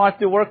I wanted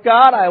to work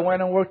out, I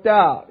went and worked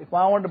out. If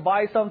I wanted to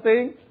buy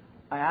something,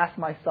 I asked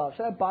myself,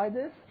 should I buy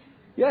this?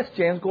 Yes,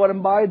 James, go ahead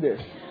and buy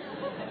this.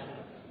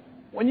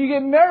 When you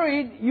get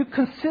married, you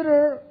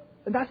consider,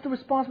 and that's the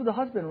response of the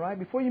husband, right?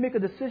 Before you make a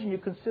decision, you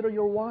consider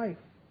your wife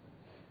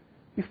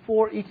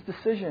before each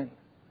decision.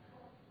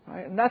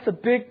 Right? And that's a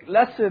big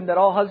lesson that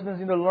all husbands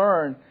need to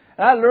learn.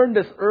 And I learned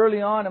this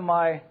early on in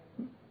my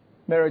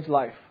marriage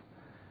life.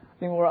 I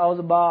think I was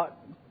about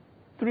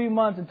 3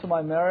 months into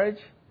my marriage.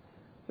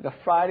 Like a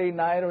Friday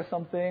night or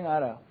something, I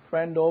had a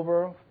friend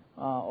over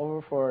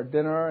for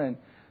dinner, and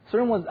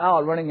someone was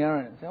out running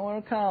errands. And we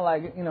were kind of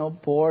like,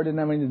 bored, didn't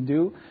have anything to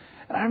do.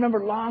 And I remember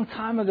a long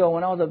time ago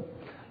when I was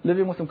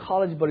living with some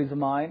college buddies of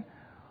mine,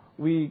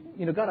 we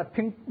bought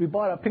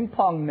a ping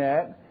pong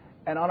net,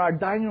 and on our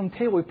dining room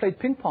table we played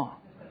ping pong.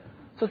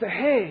 So I said,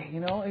 hey,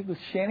 it was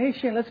Shane. Hey,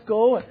 Shane, let's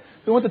go. And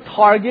we went to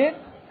Target,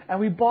 and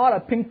we bought a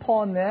ping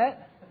pong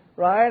net,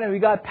 right? And we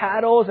got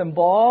paddles and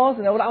balls,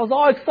 and I was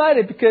all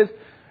excited because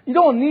you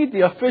don't need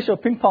the official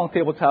ping pong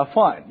table to have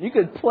fun. You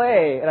could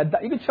play, and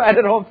you could try it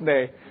at home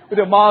today with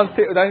your mom's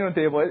dining room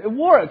table. It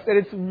works, and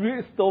it's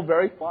really still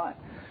very fun.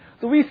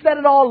 So we set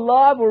it all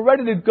up. We're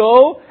ready to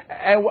go,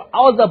 and I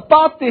was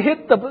about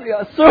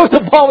to serve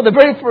the ball for the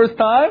very first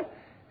time,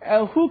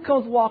 and who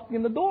comes walking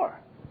in the door?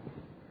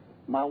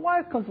 My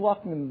wife comes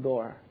walking in the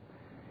door,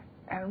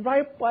 and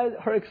right by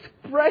her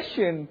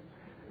expression,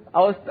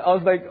 I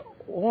was like,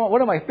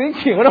 what am I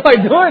thinking? What am I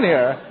doing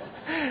here?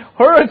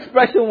 Her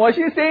expression was,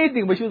 she didn't say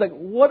anything, but she was like,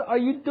 what are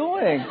you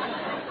doing?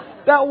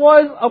 That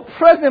was a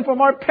present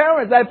from our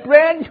parents, that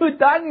brand new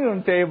dining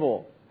room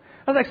table.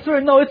 I was like,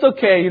 sir, no, it's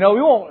okay, we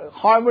won't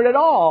harm it at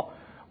all.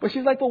 But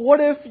she's like, but what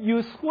if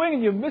you swing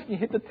and you miss and you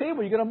hit the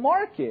table, you're going to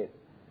mark it.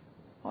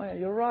 Oh yeah,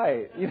 you're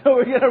right.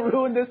 We're going to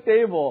ruin this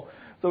table.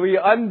 So we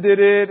undid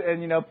it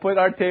and, put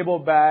our table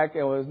back, and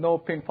there was no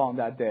ping pong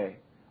that day.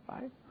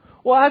 Right?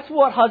 Well, that's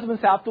what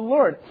husbands have to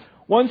learn.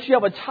 Once you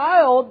have a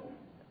child,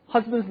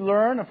 husbands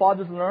learn and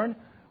fathers learn.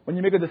 When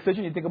you make a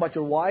decision, you think about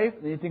your wife,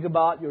 and you think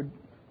about your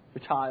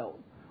child.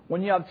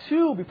 When you have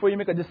two, before you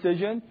make a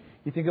decision,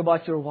 you think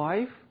about your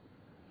wife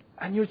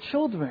and your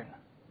children.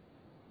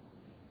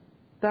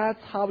 That's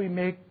how we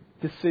make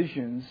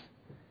decisions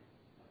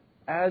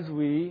as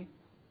we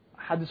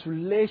have this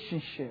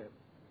relationship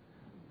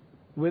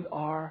with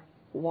our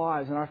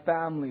wives and our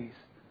families.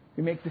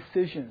 We make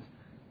decisions.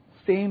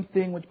 Same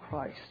thing with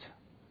Christ.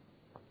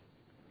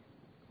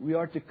 We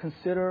are to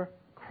consider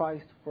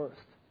Christ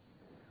first.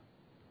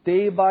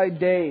 Day by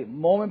day,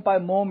 moment by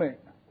moment.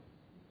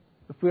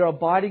 If we are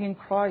abiding in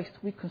Christ,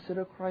 we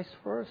consider Christ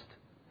first.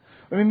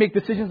 When we make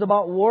decisions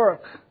about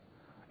work,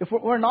 If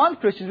we're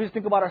non-Christians, we just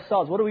think about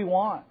ourselves. What do we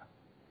want?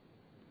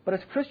 But as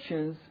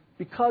Christians,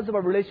 because of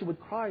our relationship with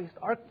Christ,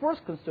 our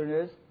first concern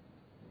is,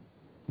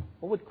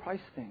 what would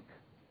Christ think?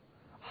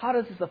 How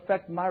does this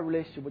affect my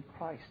relationship with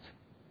Christ?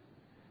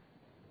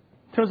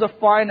 In terms of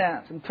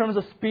finance, in terms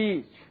of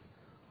speech,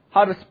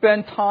 how to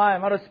spend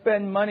time, how to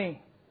spend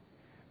money.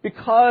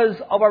 Because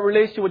of our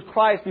relationship with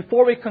Christ,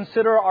 before we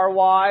consider our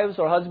wives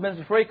or husbands,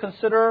 before we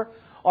consider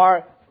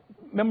our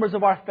members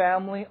of our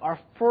family, our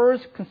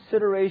first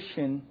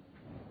consideration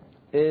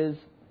is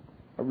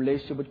a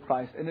relationship with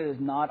Christ. And it is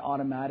not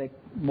automatic.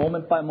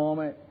 Moment by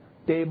moment,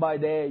 day by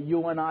day,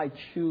 you and I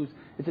choose.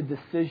 It's a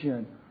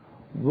decision.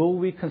 Will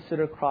we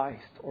consider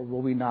Christ or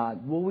will we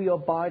not? Will we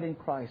abide in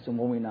Christ and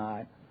will we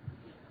not?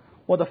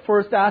 Well, the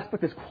first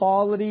aspect is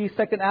quality.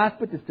 Second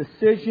aspect is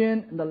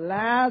decision. And the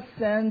last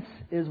sense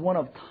is one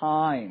of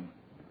time.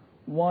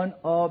 One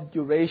of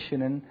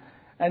duration.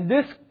 And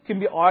this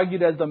can be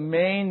argued as the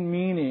main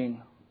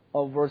meaning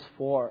of verse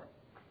 4.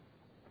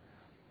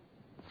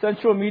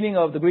 Central meaning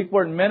of the Greek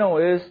word meno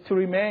is to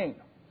remain,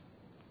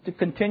 to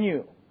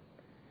continue.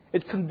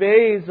 It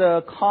conveys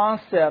a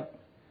concept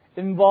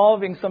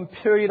involving some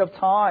period of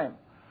time.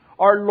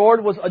 Our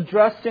Lord was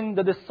addressing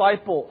the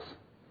disciples,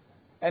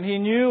 and He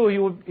knew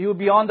He would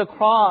be on the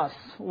cross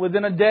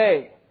within a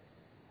day.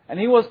 And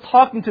He was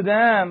talking to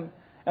them,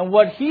 and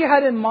what He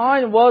had in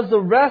mind was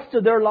the rest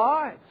of their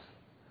lives.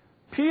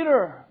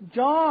 Peter,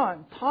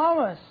 John,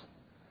 Thomas,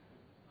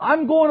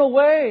 I'm going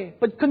away,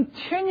 but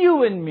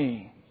continue in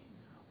me.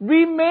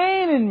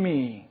 Remain in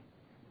me.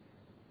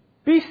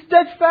 Be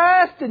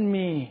steadfast in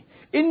me.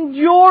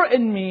 Endure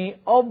in me.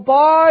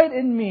 Abide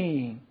in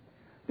me.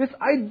 This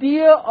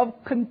idea of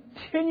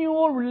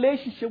continual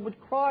relationship with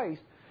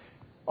Christ.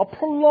 A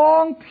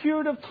prolonged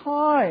period of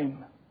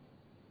time.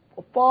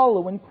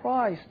 Follow in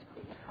Christ.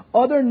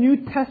 Other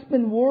New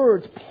Testament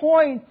words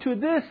point to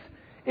this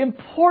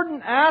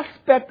important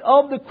aspect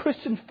of the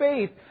Christian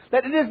faith.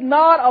 That it is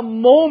not a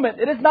moment.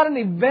 It is not an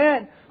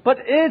event. But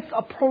it's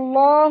a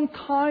prolonged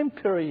time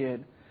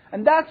period.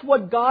 And that's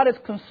what God is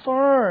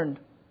concerned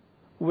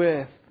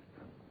with.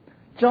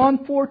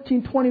 John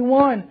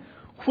 14:21.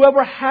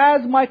 Whoever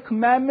has my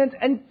commandments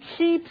and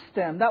keeps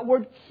them. That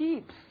word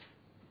keeps.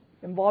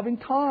 Involving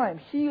time.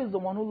 He is the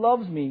one who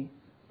loves me.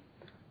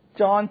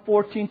 John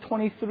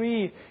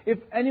 14:23. If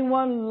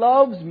anyone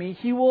loves me,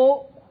 he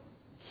will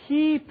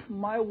keep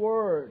my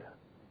word.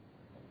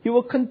 He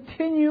will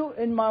continue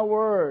in my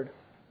word.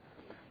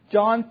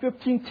 John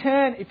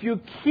 15:10, if you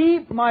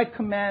keep my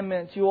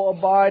commandments, you will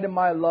abide in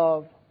my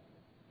love.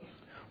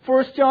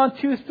 1 John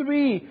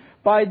 2:3,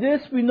 by this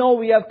we know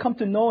we have come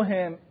to know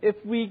Him, if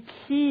we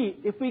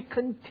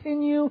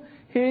continue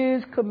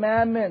His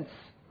commandments.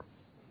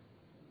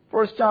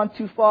 1 John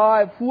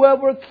 2:5,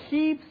 whoever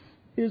keeps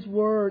His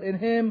word, in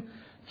Him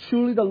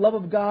truly the love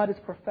of God is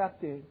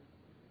perfected.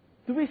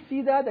 Do we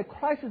see that? That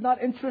Christ is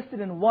not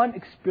interested in one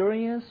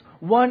experience,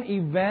 one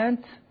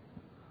event,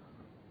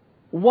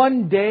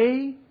 one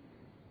day.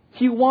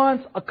 He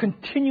wants a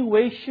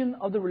continuation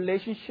of the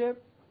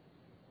relationship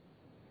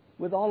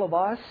with all of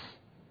us.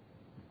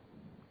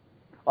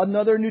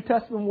 Another New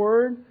Testament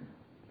word,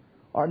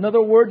 or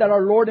another word that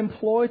our Lord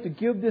employed to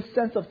give this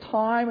sense of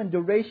time and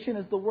duration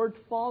is the word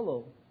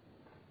follow.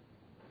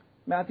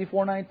 Matthew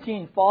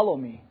 4:19, follow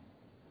me,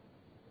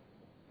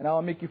 and I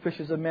will make you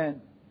fishers of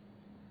men.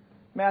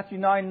 Matthew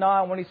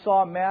 9:9, when He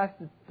saw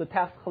Matthew, the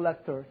tax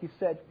collector, He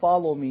said,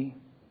 follow me.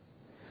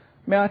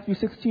 Matthew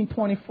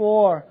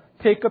 16:24,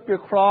 take up your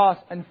cross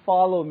and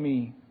follow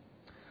me.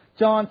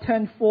 John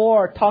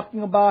 10:4,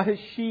 talking about His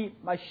sheep.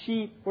 My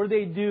sheep, what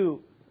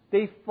do?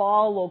 They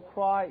follow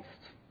Christ.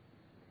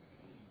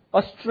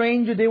 A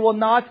stranger they will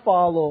not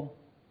follow.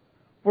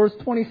 Verse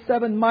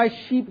 27, my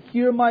sheep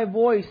hear my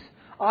voice.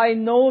 I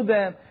know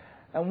them.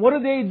 And what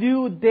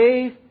do?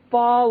 They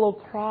follow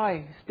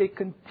Christ. They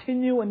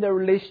continue in their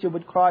relationship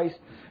with Christ.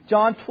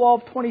 John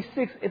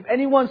 12:26, if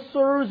anyone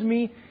serves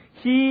me,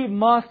 he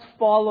must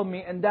follow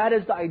me. And that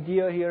is the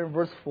idea here in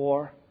verse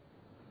 4.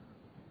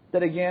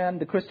 That again,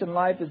 the Christian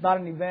life is not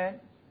an event,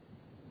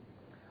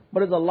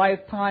 but is a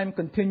lifetime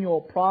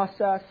continual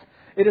process.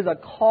 It is a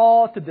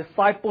call to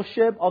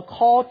discipleship, a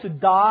call to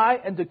die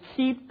and to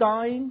keep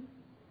dying,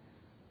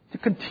 to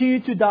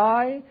continue to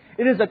die.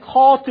 It is a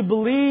call to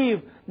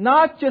believe,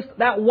 not just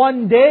that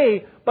one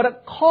day, but a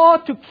call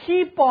to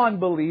keep on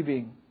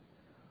believing.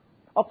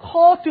 A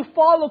call to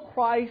follow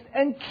Christ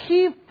and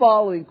keep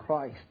following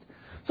Christ.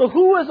 So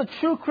who is a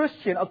true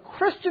Christian? A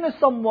Christian is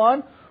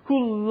someone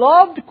who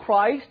loved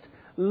Christ,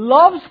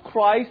 loves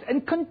Christ,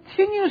 and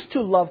continues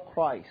to love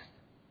Christ.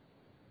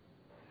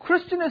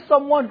 Christian is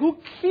someone who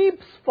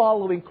keeps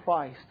following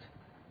Christ,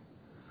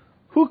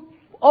 who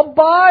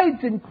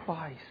abides in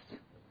Christ.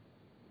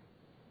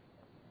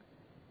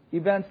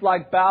 Events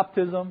like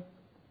baptism.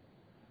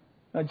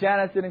 Now,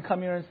 Janice didn't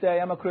come here and say,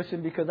 I'm a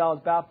Christian because I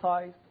was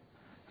baptized.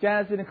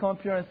 Janice didn't come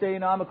up here and say,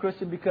 I'm a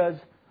Christian because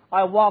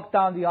I walked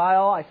down the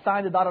aisle, I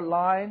signed the dotted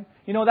line.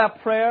 You know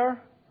that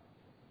prayer?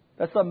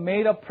 That's a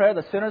made-up prayer,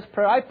 the sinner's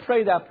prayer. I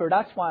prayed that prayer,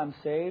 that's why I'm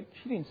saved.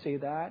 She didn't say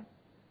that.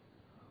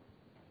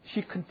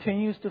 she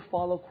continues to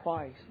follow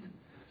Christ.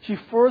 She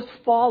first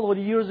followed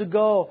years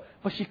ago,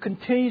 but she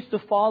continues to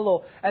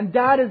follow. And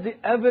that is the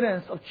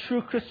evidence of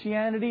true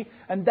Christianity,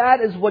 and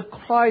that is what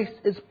Christ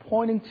is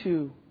pointing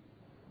to.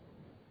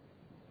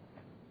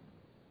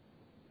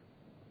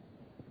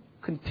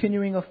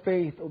 Continuing of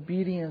faith,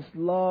 obedience,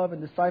 love,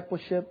 and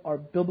discipleship are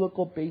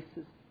biblical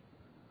basis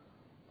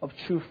of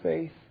true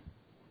faith.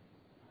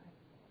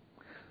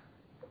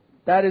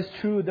 That is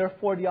true,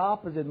 therefore the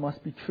opposite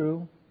must be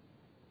true.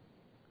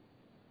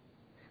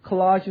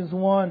 Colossians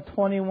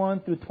 1:21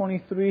 through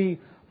 23,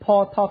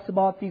 Paul talks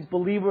about these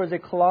believers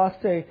at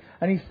Colossae,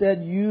 and he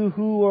said, "You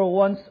who were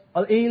once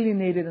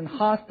alienated and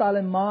hostile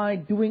in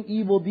mind, doing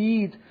evil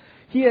deeds,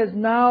 He has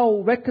now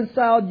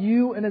reconciled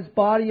you in His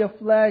body of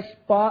flesh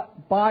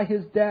by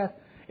His death,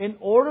 in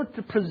order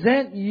to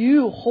present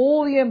you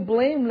holy and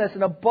blameless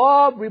and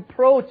above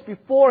reproach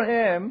before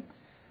Him."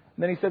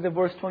 And then he says in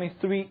verse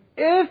 23,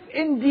 "If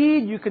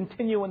indeed you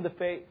continue in the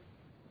faith."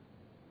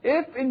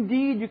 If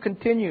indeed you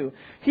continue.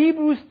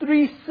 Hebrews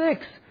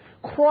 3:6,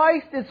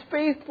 Christ is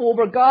faithful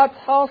over God's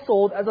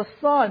household as a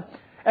son,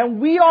 and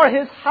we are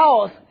His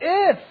house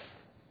if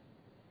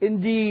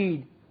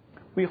indeed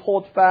we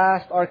hold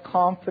fast our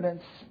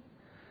confidence.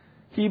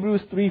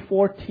 Hebrews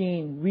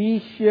 3:14, we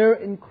share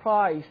in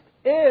Christ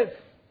if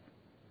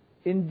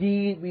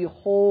indeed we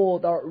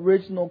hold our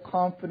original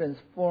confidence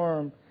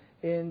firm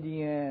in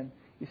the end.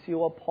 You see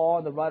what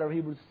Paul, the writer of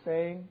Hebrews, is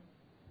saying?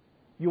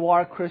 You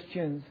are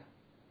Christians.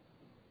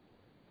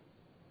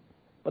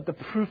 But the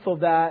proof of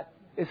that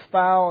is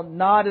found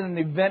not in an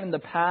event in the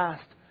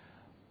past,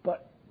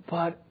 but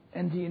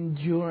in the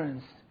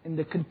endurance, in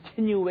the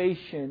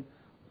continuation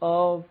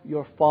of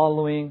your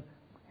following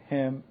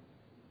Him.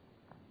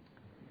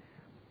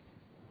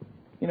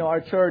 You know,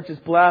 our church is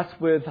blessed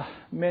with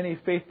many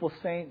faithful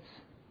saints.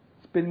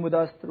 It's been with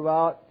us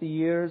throughout the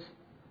years.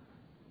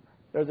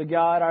 There's a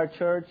gal at our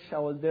church. I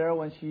was there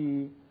when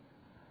she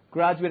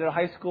graduated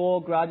high school,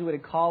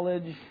 graduated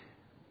college.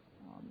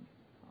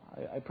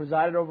 I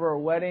presided over her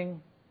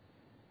wedding,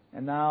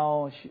 and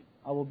now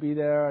I will be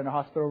there in the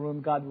hospital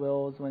room, God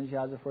wills, when she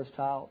has her first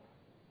child.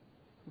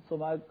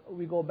 So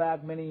we go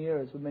back many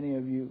years with many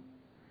of you.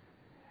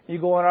 You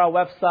go on our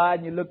website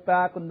and you look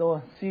back on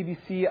the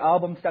CVC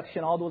album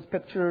section, all those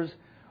pictures.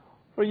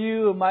 For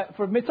you,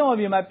 for some of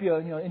you, it might be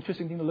an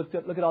interesting thing to look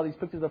at all these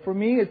pictures. But for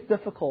me, it's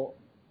difficult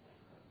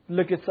to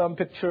look at some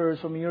pictures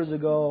from years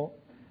ago.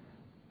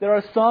 There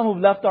are some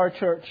who've left our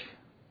church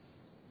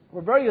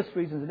for various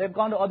reasons, and they've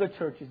gone to other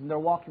churches and they're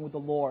walking with the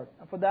Lord.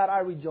 And for that I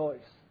rejoice.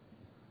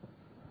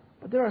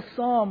 But there are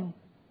some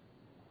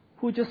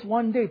who just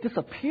one day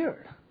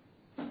disappeared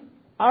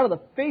out of the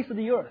face of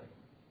the earth.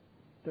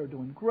 They're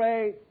doing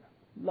great,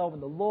 loving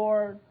the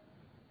Lord.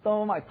 Some of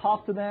them, I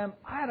talked to them.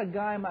 I had a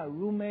guy, my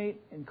roommate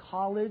in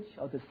college.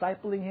 I was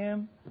discipling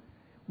him.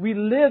 We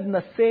lived in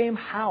the same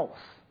house.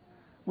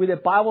 We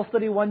did Bible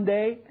study one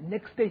day, and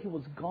next day he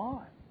was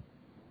gone.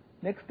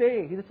 Next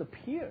day he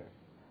disappeared.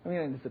 I mean,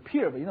 he didn't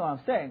disappear, but you know what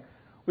I'm saying.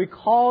 We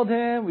called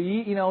him.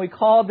 We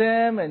called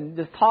him and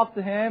just talked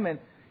to him, and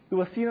he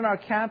was seen on our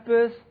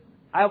campus.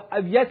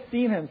 I've yet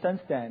seen him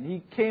since then.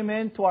 He came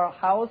into our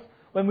house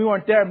when we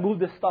weren't there and moved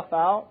this stuff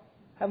out.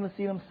 Haven't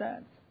seen him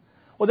since.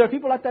 Well, there are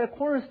people like that at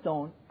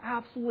Cornerstone.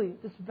 Absolutely,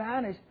 just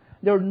vanished.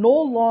 They're no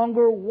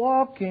longer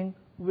walking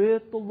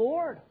with the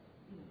Lord.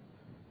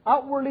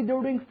 Outwardly, they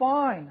were doing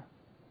fine.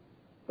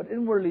 But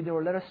inwardly, they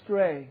were led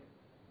astray.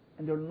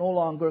 And they're no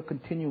longer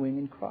continuing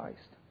in Christ.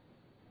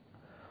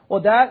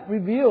 Well, that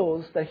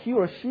reveals that he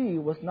or she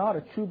was not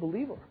a true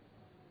believer.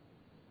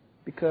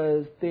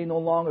 Because they no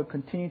longer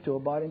continue to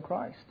abide in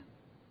Christ.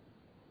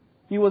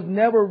 He was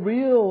never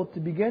real to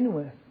begin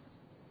with.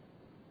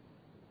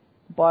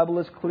 The Bible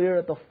is clear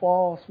that the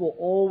false will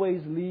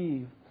always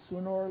leave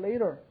sooner or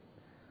later.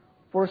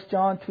 1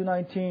 John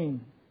 2:19.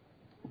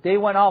 They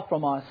went out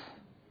from us,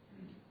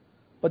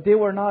 but they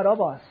were not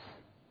of us.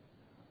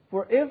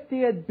 For if they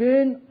had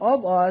been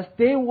of us,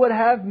 they would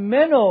have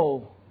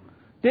meno.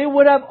 They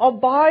would have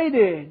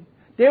abided.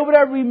 They would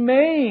have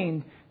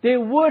remained. They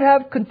would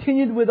have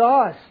continued with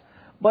us.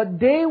 But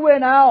they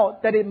went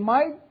out that it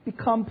might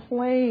become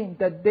plain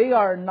that they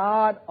are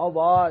not of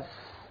us.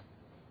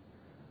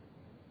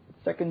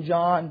 2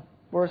 John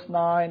verse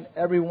 9,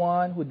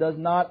 everyone who does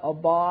not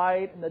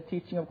abide in the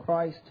teaching of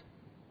Christ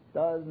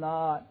does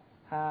not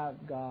have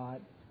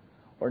God.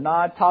 We're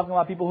not talking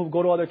about people who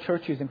go to other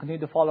churches and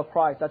continue to follow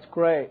Christ. That's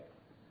great.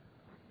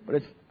 But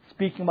it's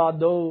speaking about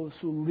those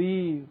who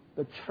leave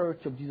the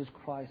church of Jesus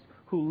Christ,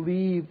 who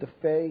leave the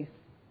faith.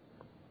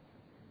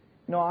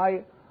 You know,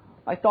 I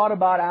thought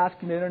about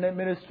asking the internet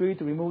ministry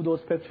to remove those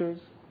pictures,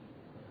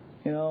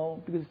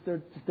 because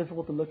they're just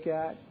difficult to look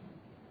at.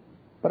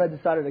 But I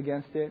decided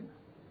against it.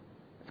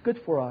 It's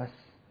good for us.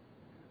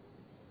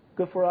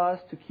 Good for us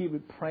to keep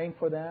praying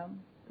for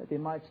them, that they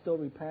might still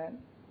repent.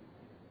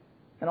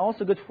 And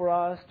also good for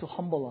us to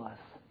humble us.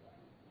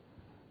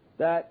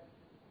 That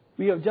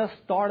we have just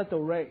started the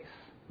race.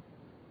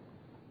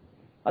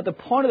 At the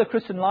point of the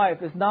Christian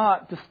life is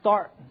not to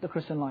start the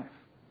Christian life.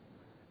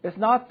 It's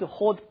not to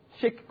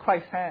shake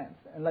Christ's hands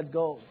and let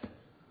go.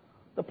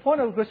 The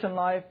point of the Christian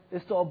life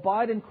is to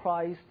abide in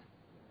Christ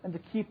and to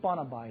keep on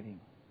abiding.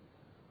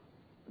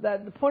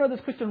 That the point of this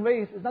Christian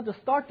race is not to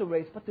start the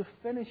race, but to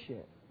finish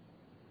it.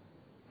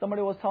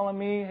 Somebody was telling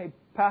me, "Hey,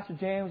 Pastor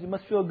James, you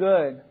must feel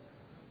good,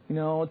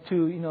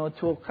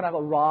 to kind of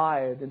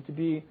arrive and to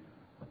be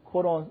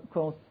quote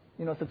unquote,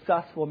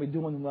 successful and be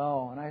doing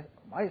well." And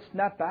I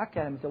snapped back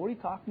at him and said, "What are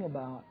you talking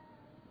about?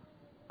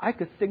 I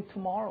could sink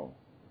tomorrow.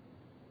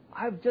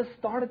 I've just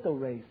started the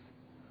race.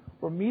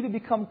 For me to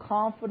become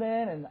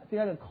confident and I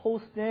think I can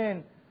coast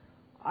in,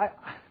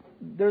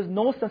 there's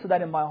no sense of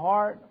that in my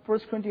heart. 1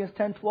 Corinthians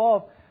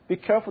 10:12, be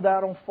careful that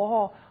I don't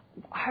fall.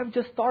 I've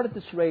just started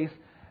this race,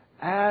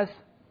 as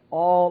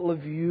all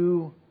of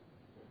you.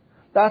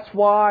 That's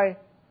why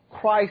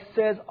Christ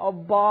says,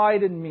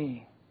 abide in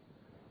me.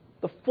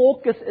 The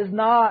focus is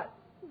not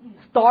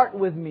start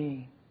with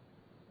me.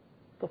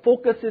 The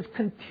focus is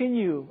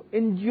continue,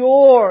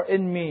 endure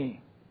in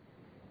me.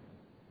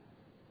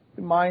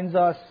 Reminds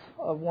us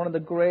of one of the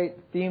great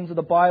themes of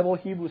the Bible,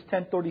 Hebrews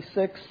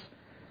 10:36.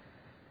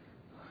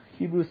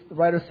 Hebrews, the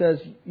writer says,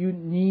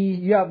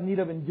 you have need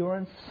of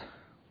endurance.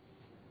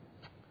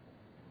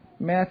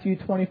 Matthew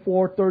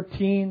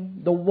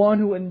 24:13, the one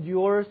who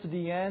endures to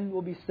the end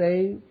will be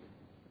saved.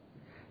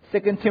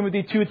 2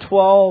 Timothy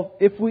 2:12,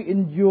 if we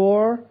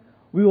endure,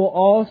 we will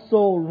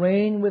also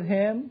reign with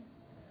Him.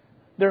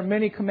 There are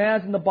many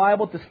commands in the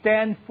Bible to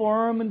stand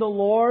firm in the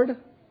Lord.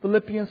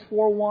 Philippians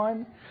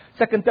 4:1.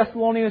 2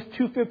 Thessalonians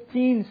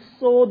 2:15,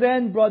 so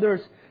then,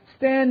 brothers,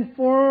 stand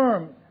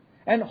firm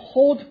and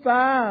hold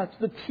fast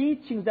the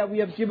teachings that we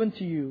have given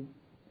to you.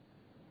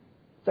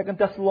 2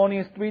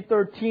 Thessalonians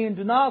 3:13,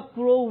 do not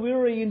grow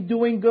weary in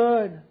doing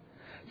good.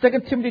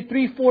 2 Timothy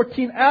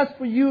 3:14, as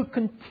for you,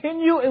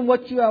 continue in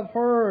what you have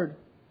heard.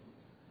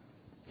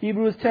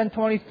 Hebrews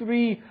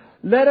 10:23,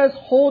 let us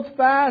hold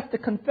fast the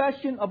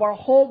confession of our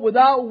hope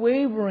without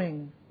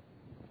wavering.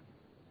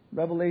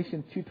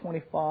 Revelation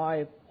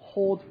 2:25,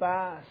 hold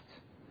fast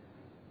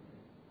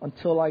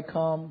until I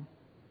come.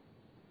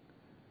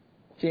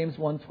 James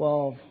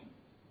 1:12,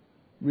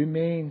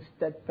 remain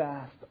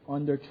steadfast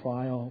under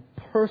trial.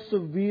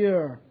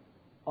 Persevere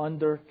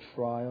under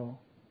trial.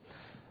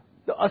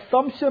 The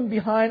assumption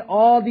behind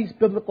all these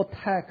biblical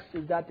texts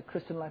is that the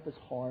Christian life is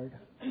hard.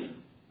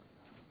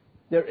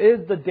 There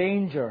is the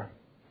danger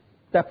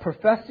that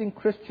professing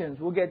Christians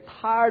will get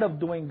tired of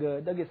doing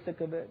good. They'll get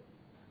sick of it.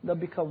 They'll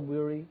become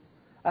weary.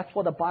 That's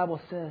what the Bible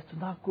says. Do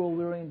not grow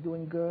weary in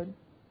doing good.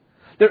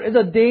 There is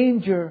a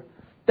danger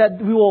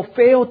that we will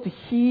fail to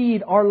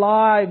heed our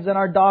lives and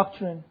our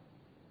doctrine.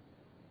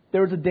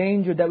 There is a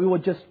danger that we will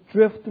just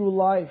drift through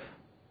life.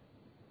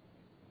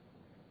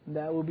 And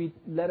that will be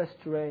led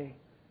astray,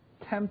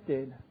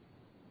 tempted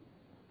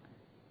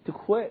to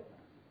quit,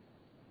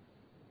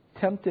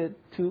 tempted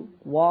to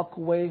walk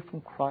away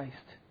from Christ.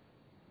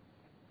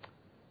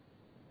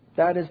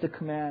 That is the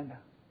command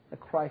that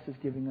Christ is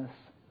giving us.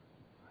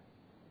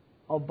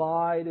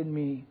 Abide in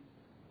me.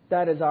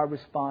 That is our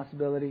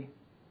responsibility.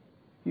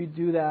 You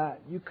do that.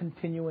 You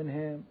continue in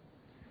Him.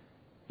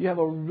 You have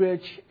a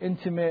rich,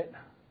 intimate,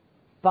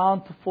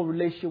 bountiful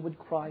relationship with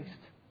Christ.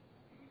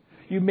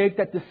 You make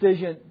that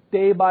decision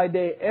day by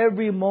day.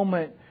 Every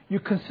moment you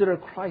consider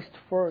Christ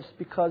first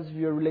because of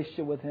your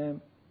relationship with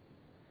Him.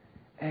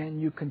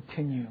 And you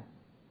continue.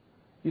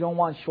 You don't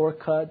want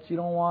shortcuts. You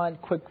don't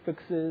want quick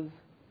fixes,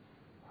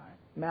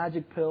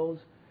 magic pills.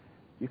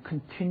 You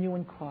continue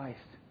in Christ.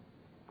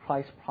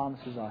 Christ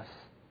promises us,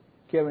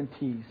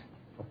 guarantees,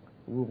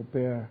 we will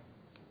bear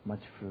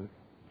much fruit.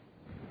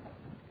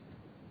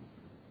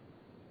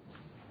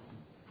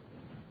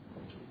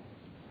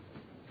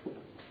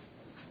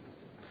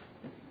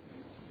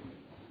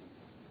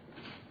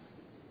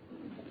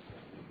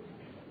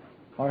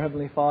 Our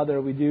Heavenly Father,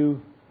 we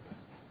do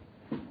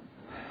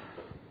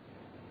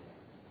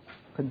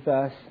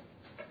confess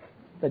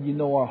that you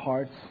know our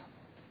hearts.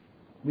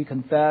 We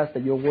confess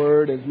that your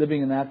word is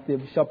living and active,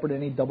 sharper than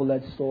any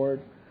double-edged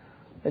sword.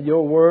 That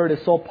your word is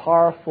so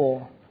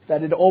powerful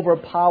that it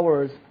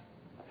overpowers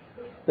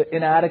the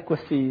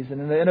inadequacies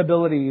and the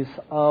inabilities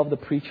of the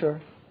preacher.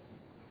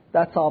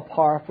 That's how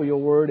powerful your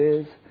word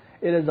is.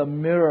 It is a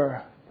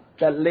mirror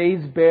that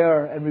lays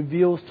bare and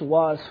reveals to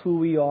us who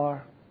we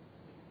are.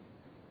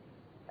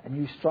 And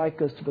you strike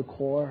us to the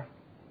core.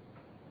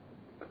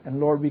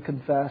 And Lord, we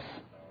confess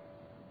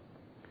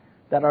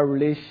that our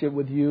relationship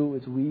with you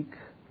is weak,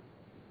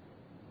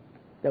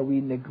 that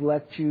we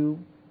neglect you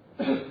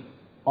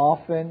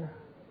often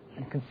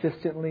and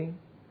consistently,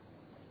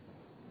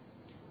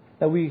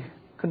 that we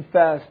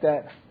confess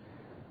that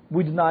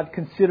we do not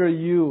consider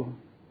you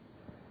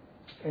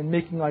in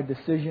making our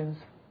decisions,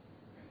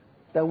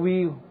 that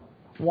we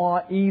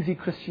want easy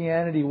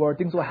Christianity where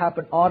things will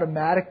happen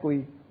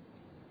automatically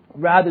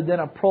rather than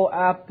a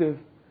proactive,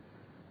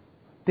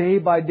 day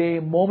by day,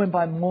 moment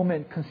by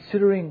moment,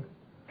 considering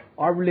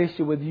our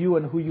relationship with you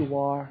and who you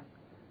are.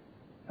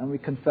 And we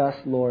confess,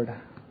 Lord,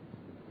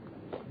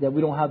 that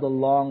we don't have the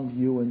long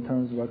view in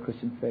terms of our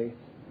Christian faith.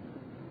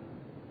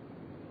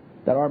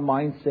 That our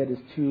mindset is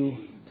too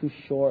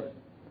short.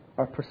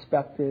 Our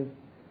perspective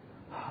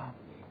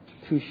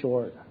too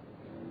short.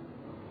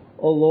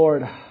 Oh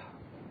Lord,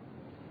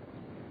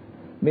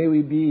 may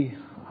we be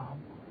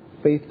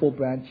faithful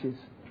branches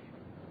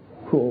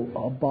who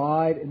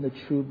abide in the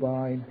true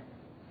vine.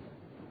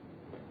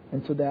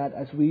 And so that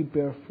as we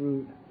bear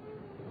fruit,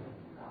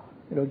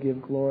 it'll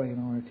give glory and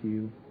honor to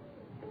you.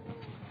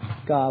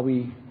 God,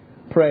 we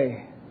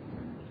pray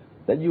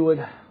that you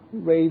would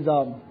raise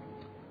up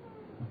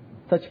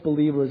such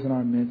believers in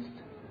our midst,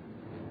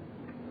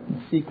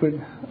 in secret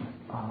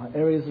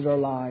areas of our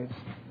lives,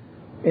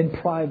 in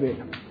private,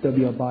 they'll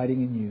be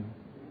abiding in you.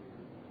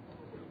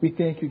 We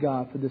thank you,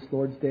 God, for this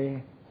Lord's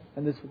Day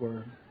and this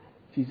word.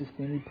 In Jesus'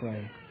 name we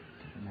pray.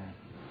 Amen.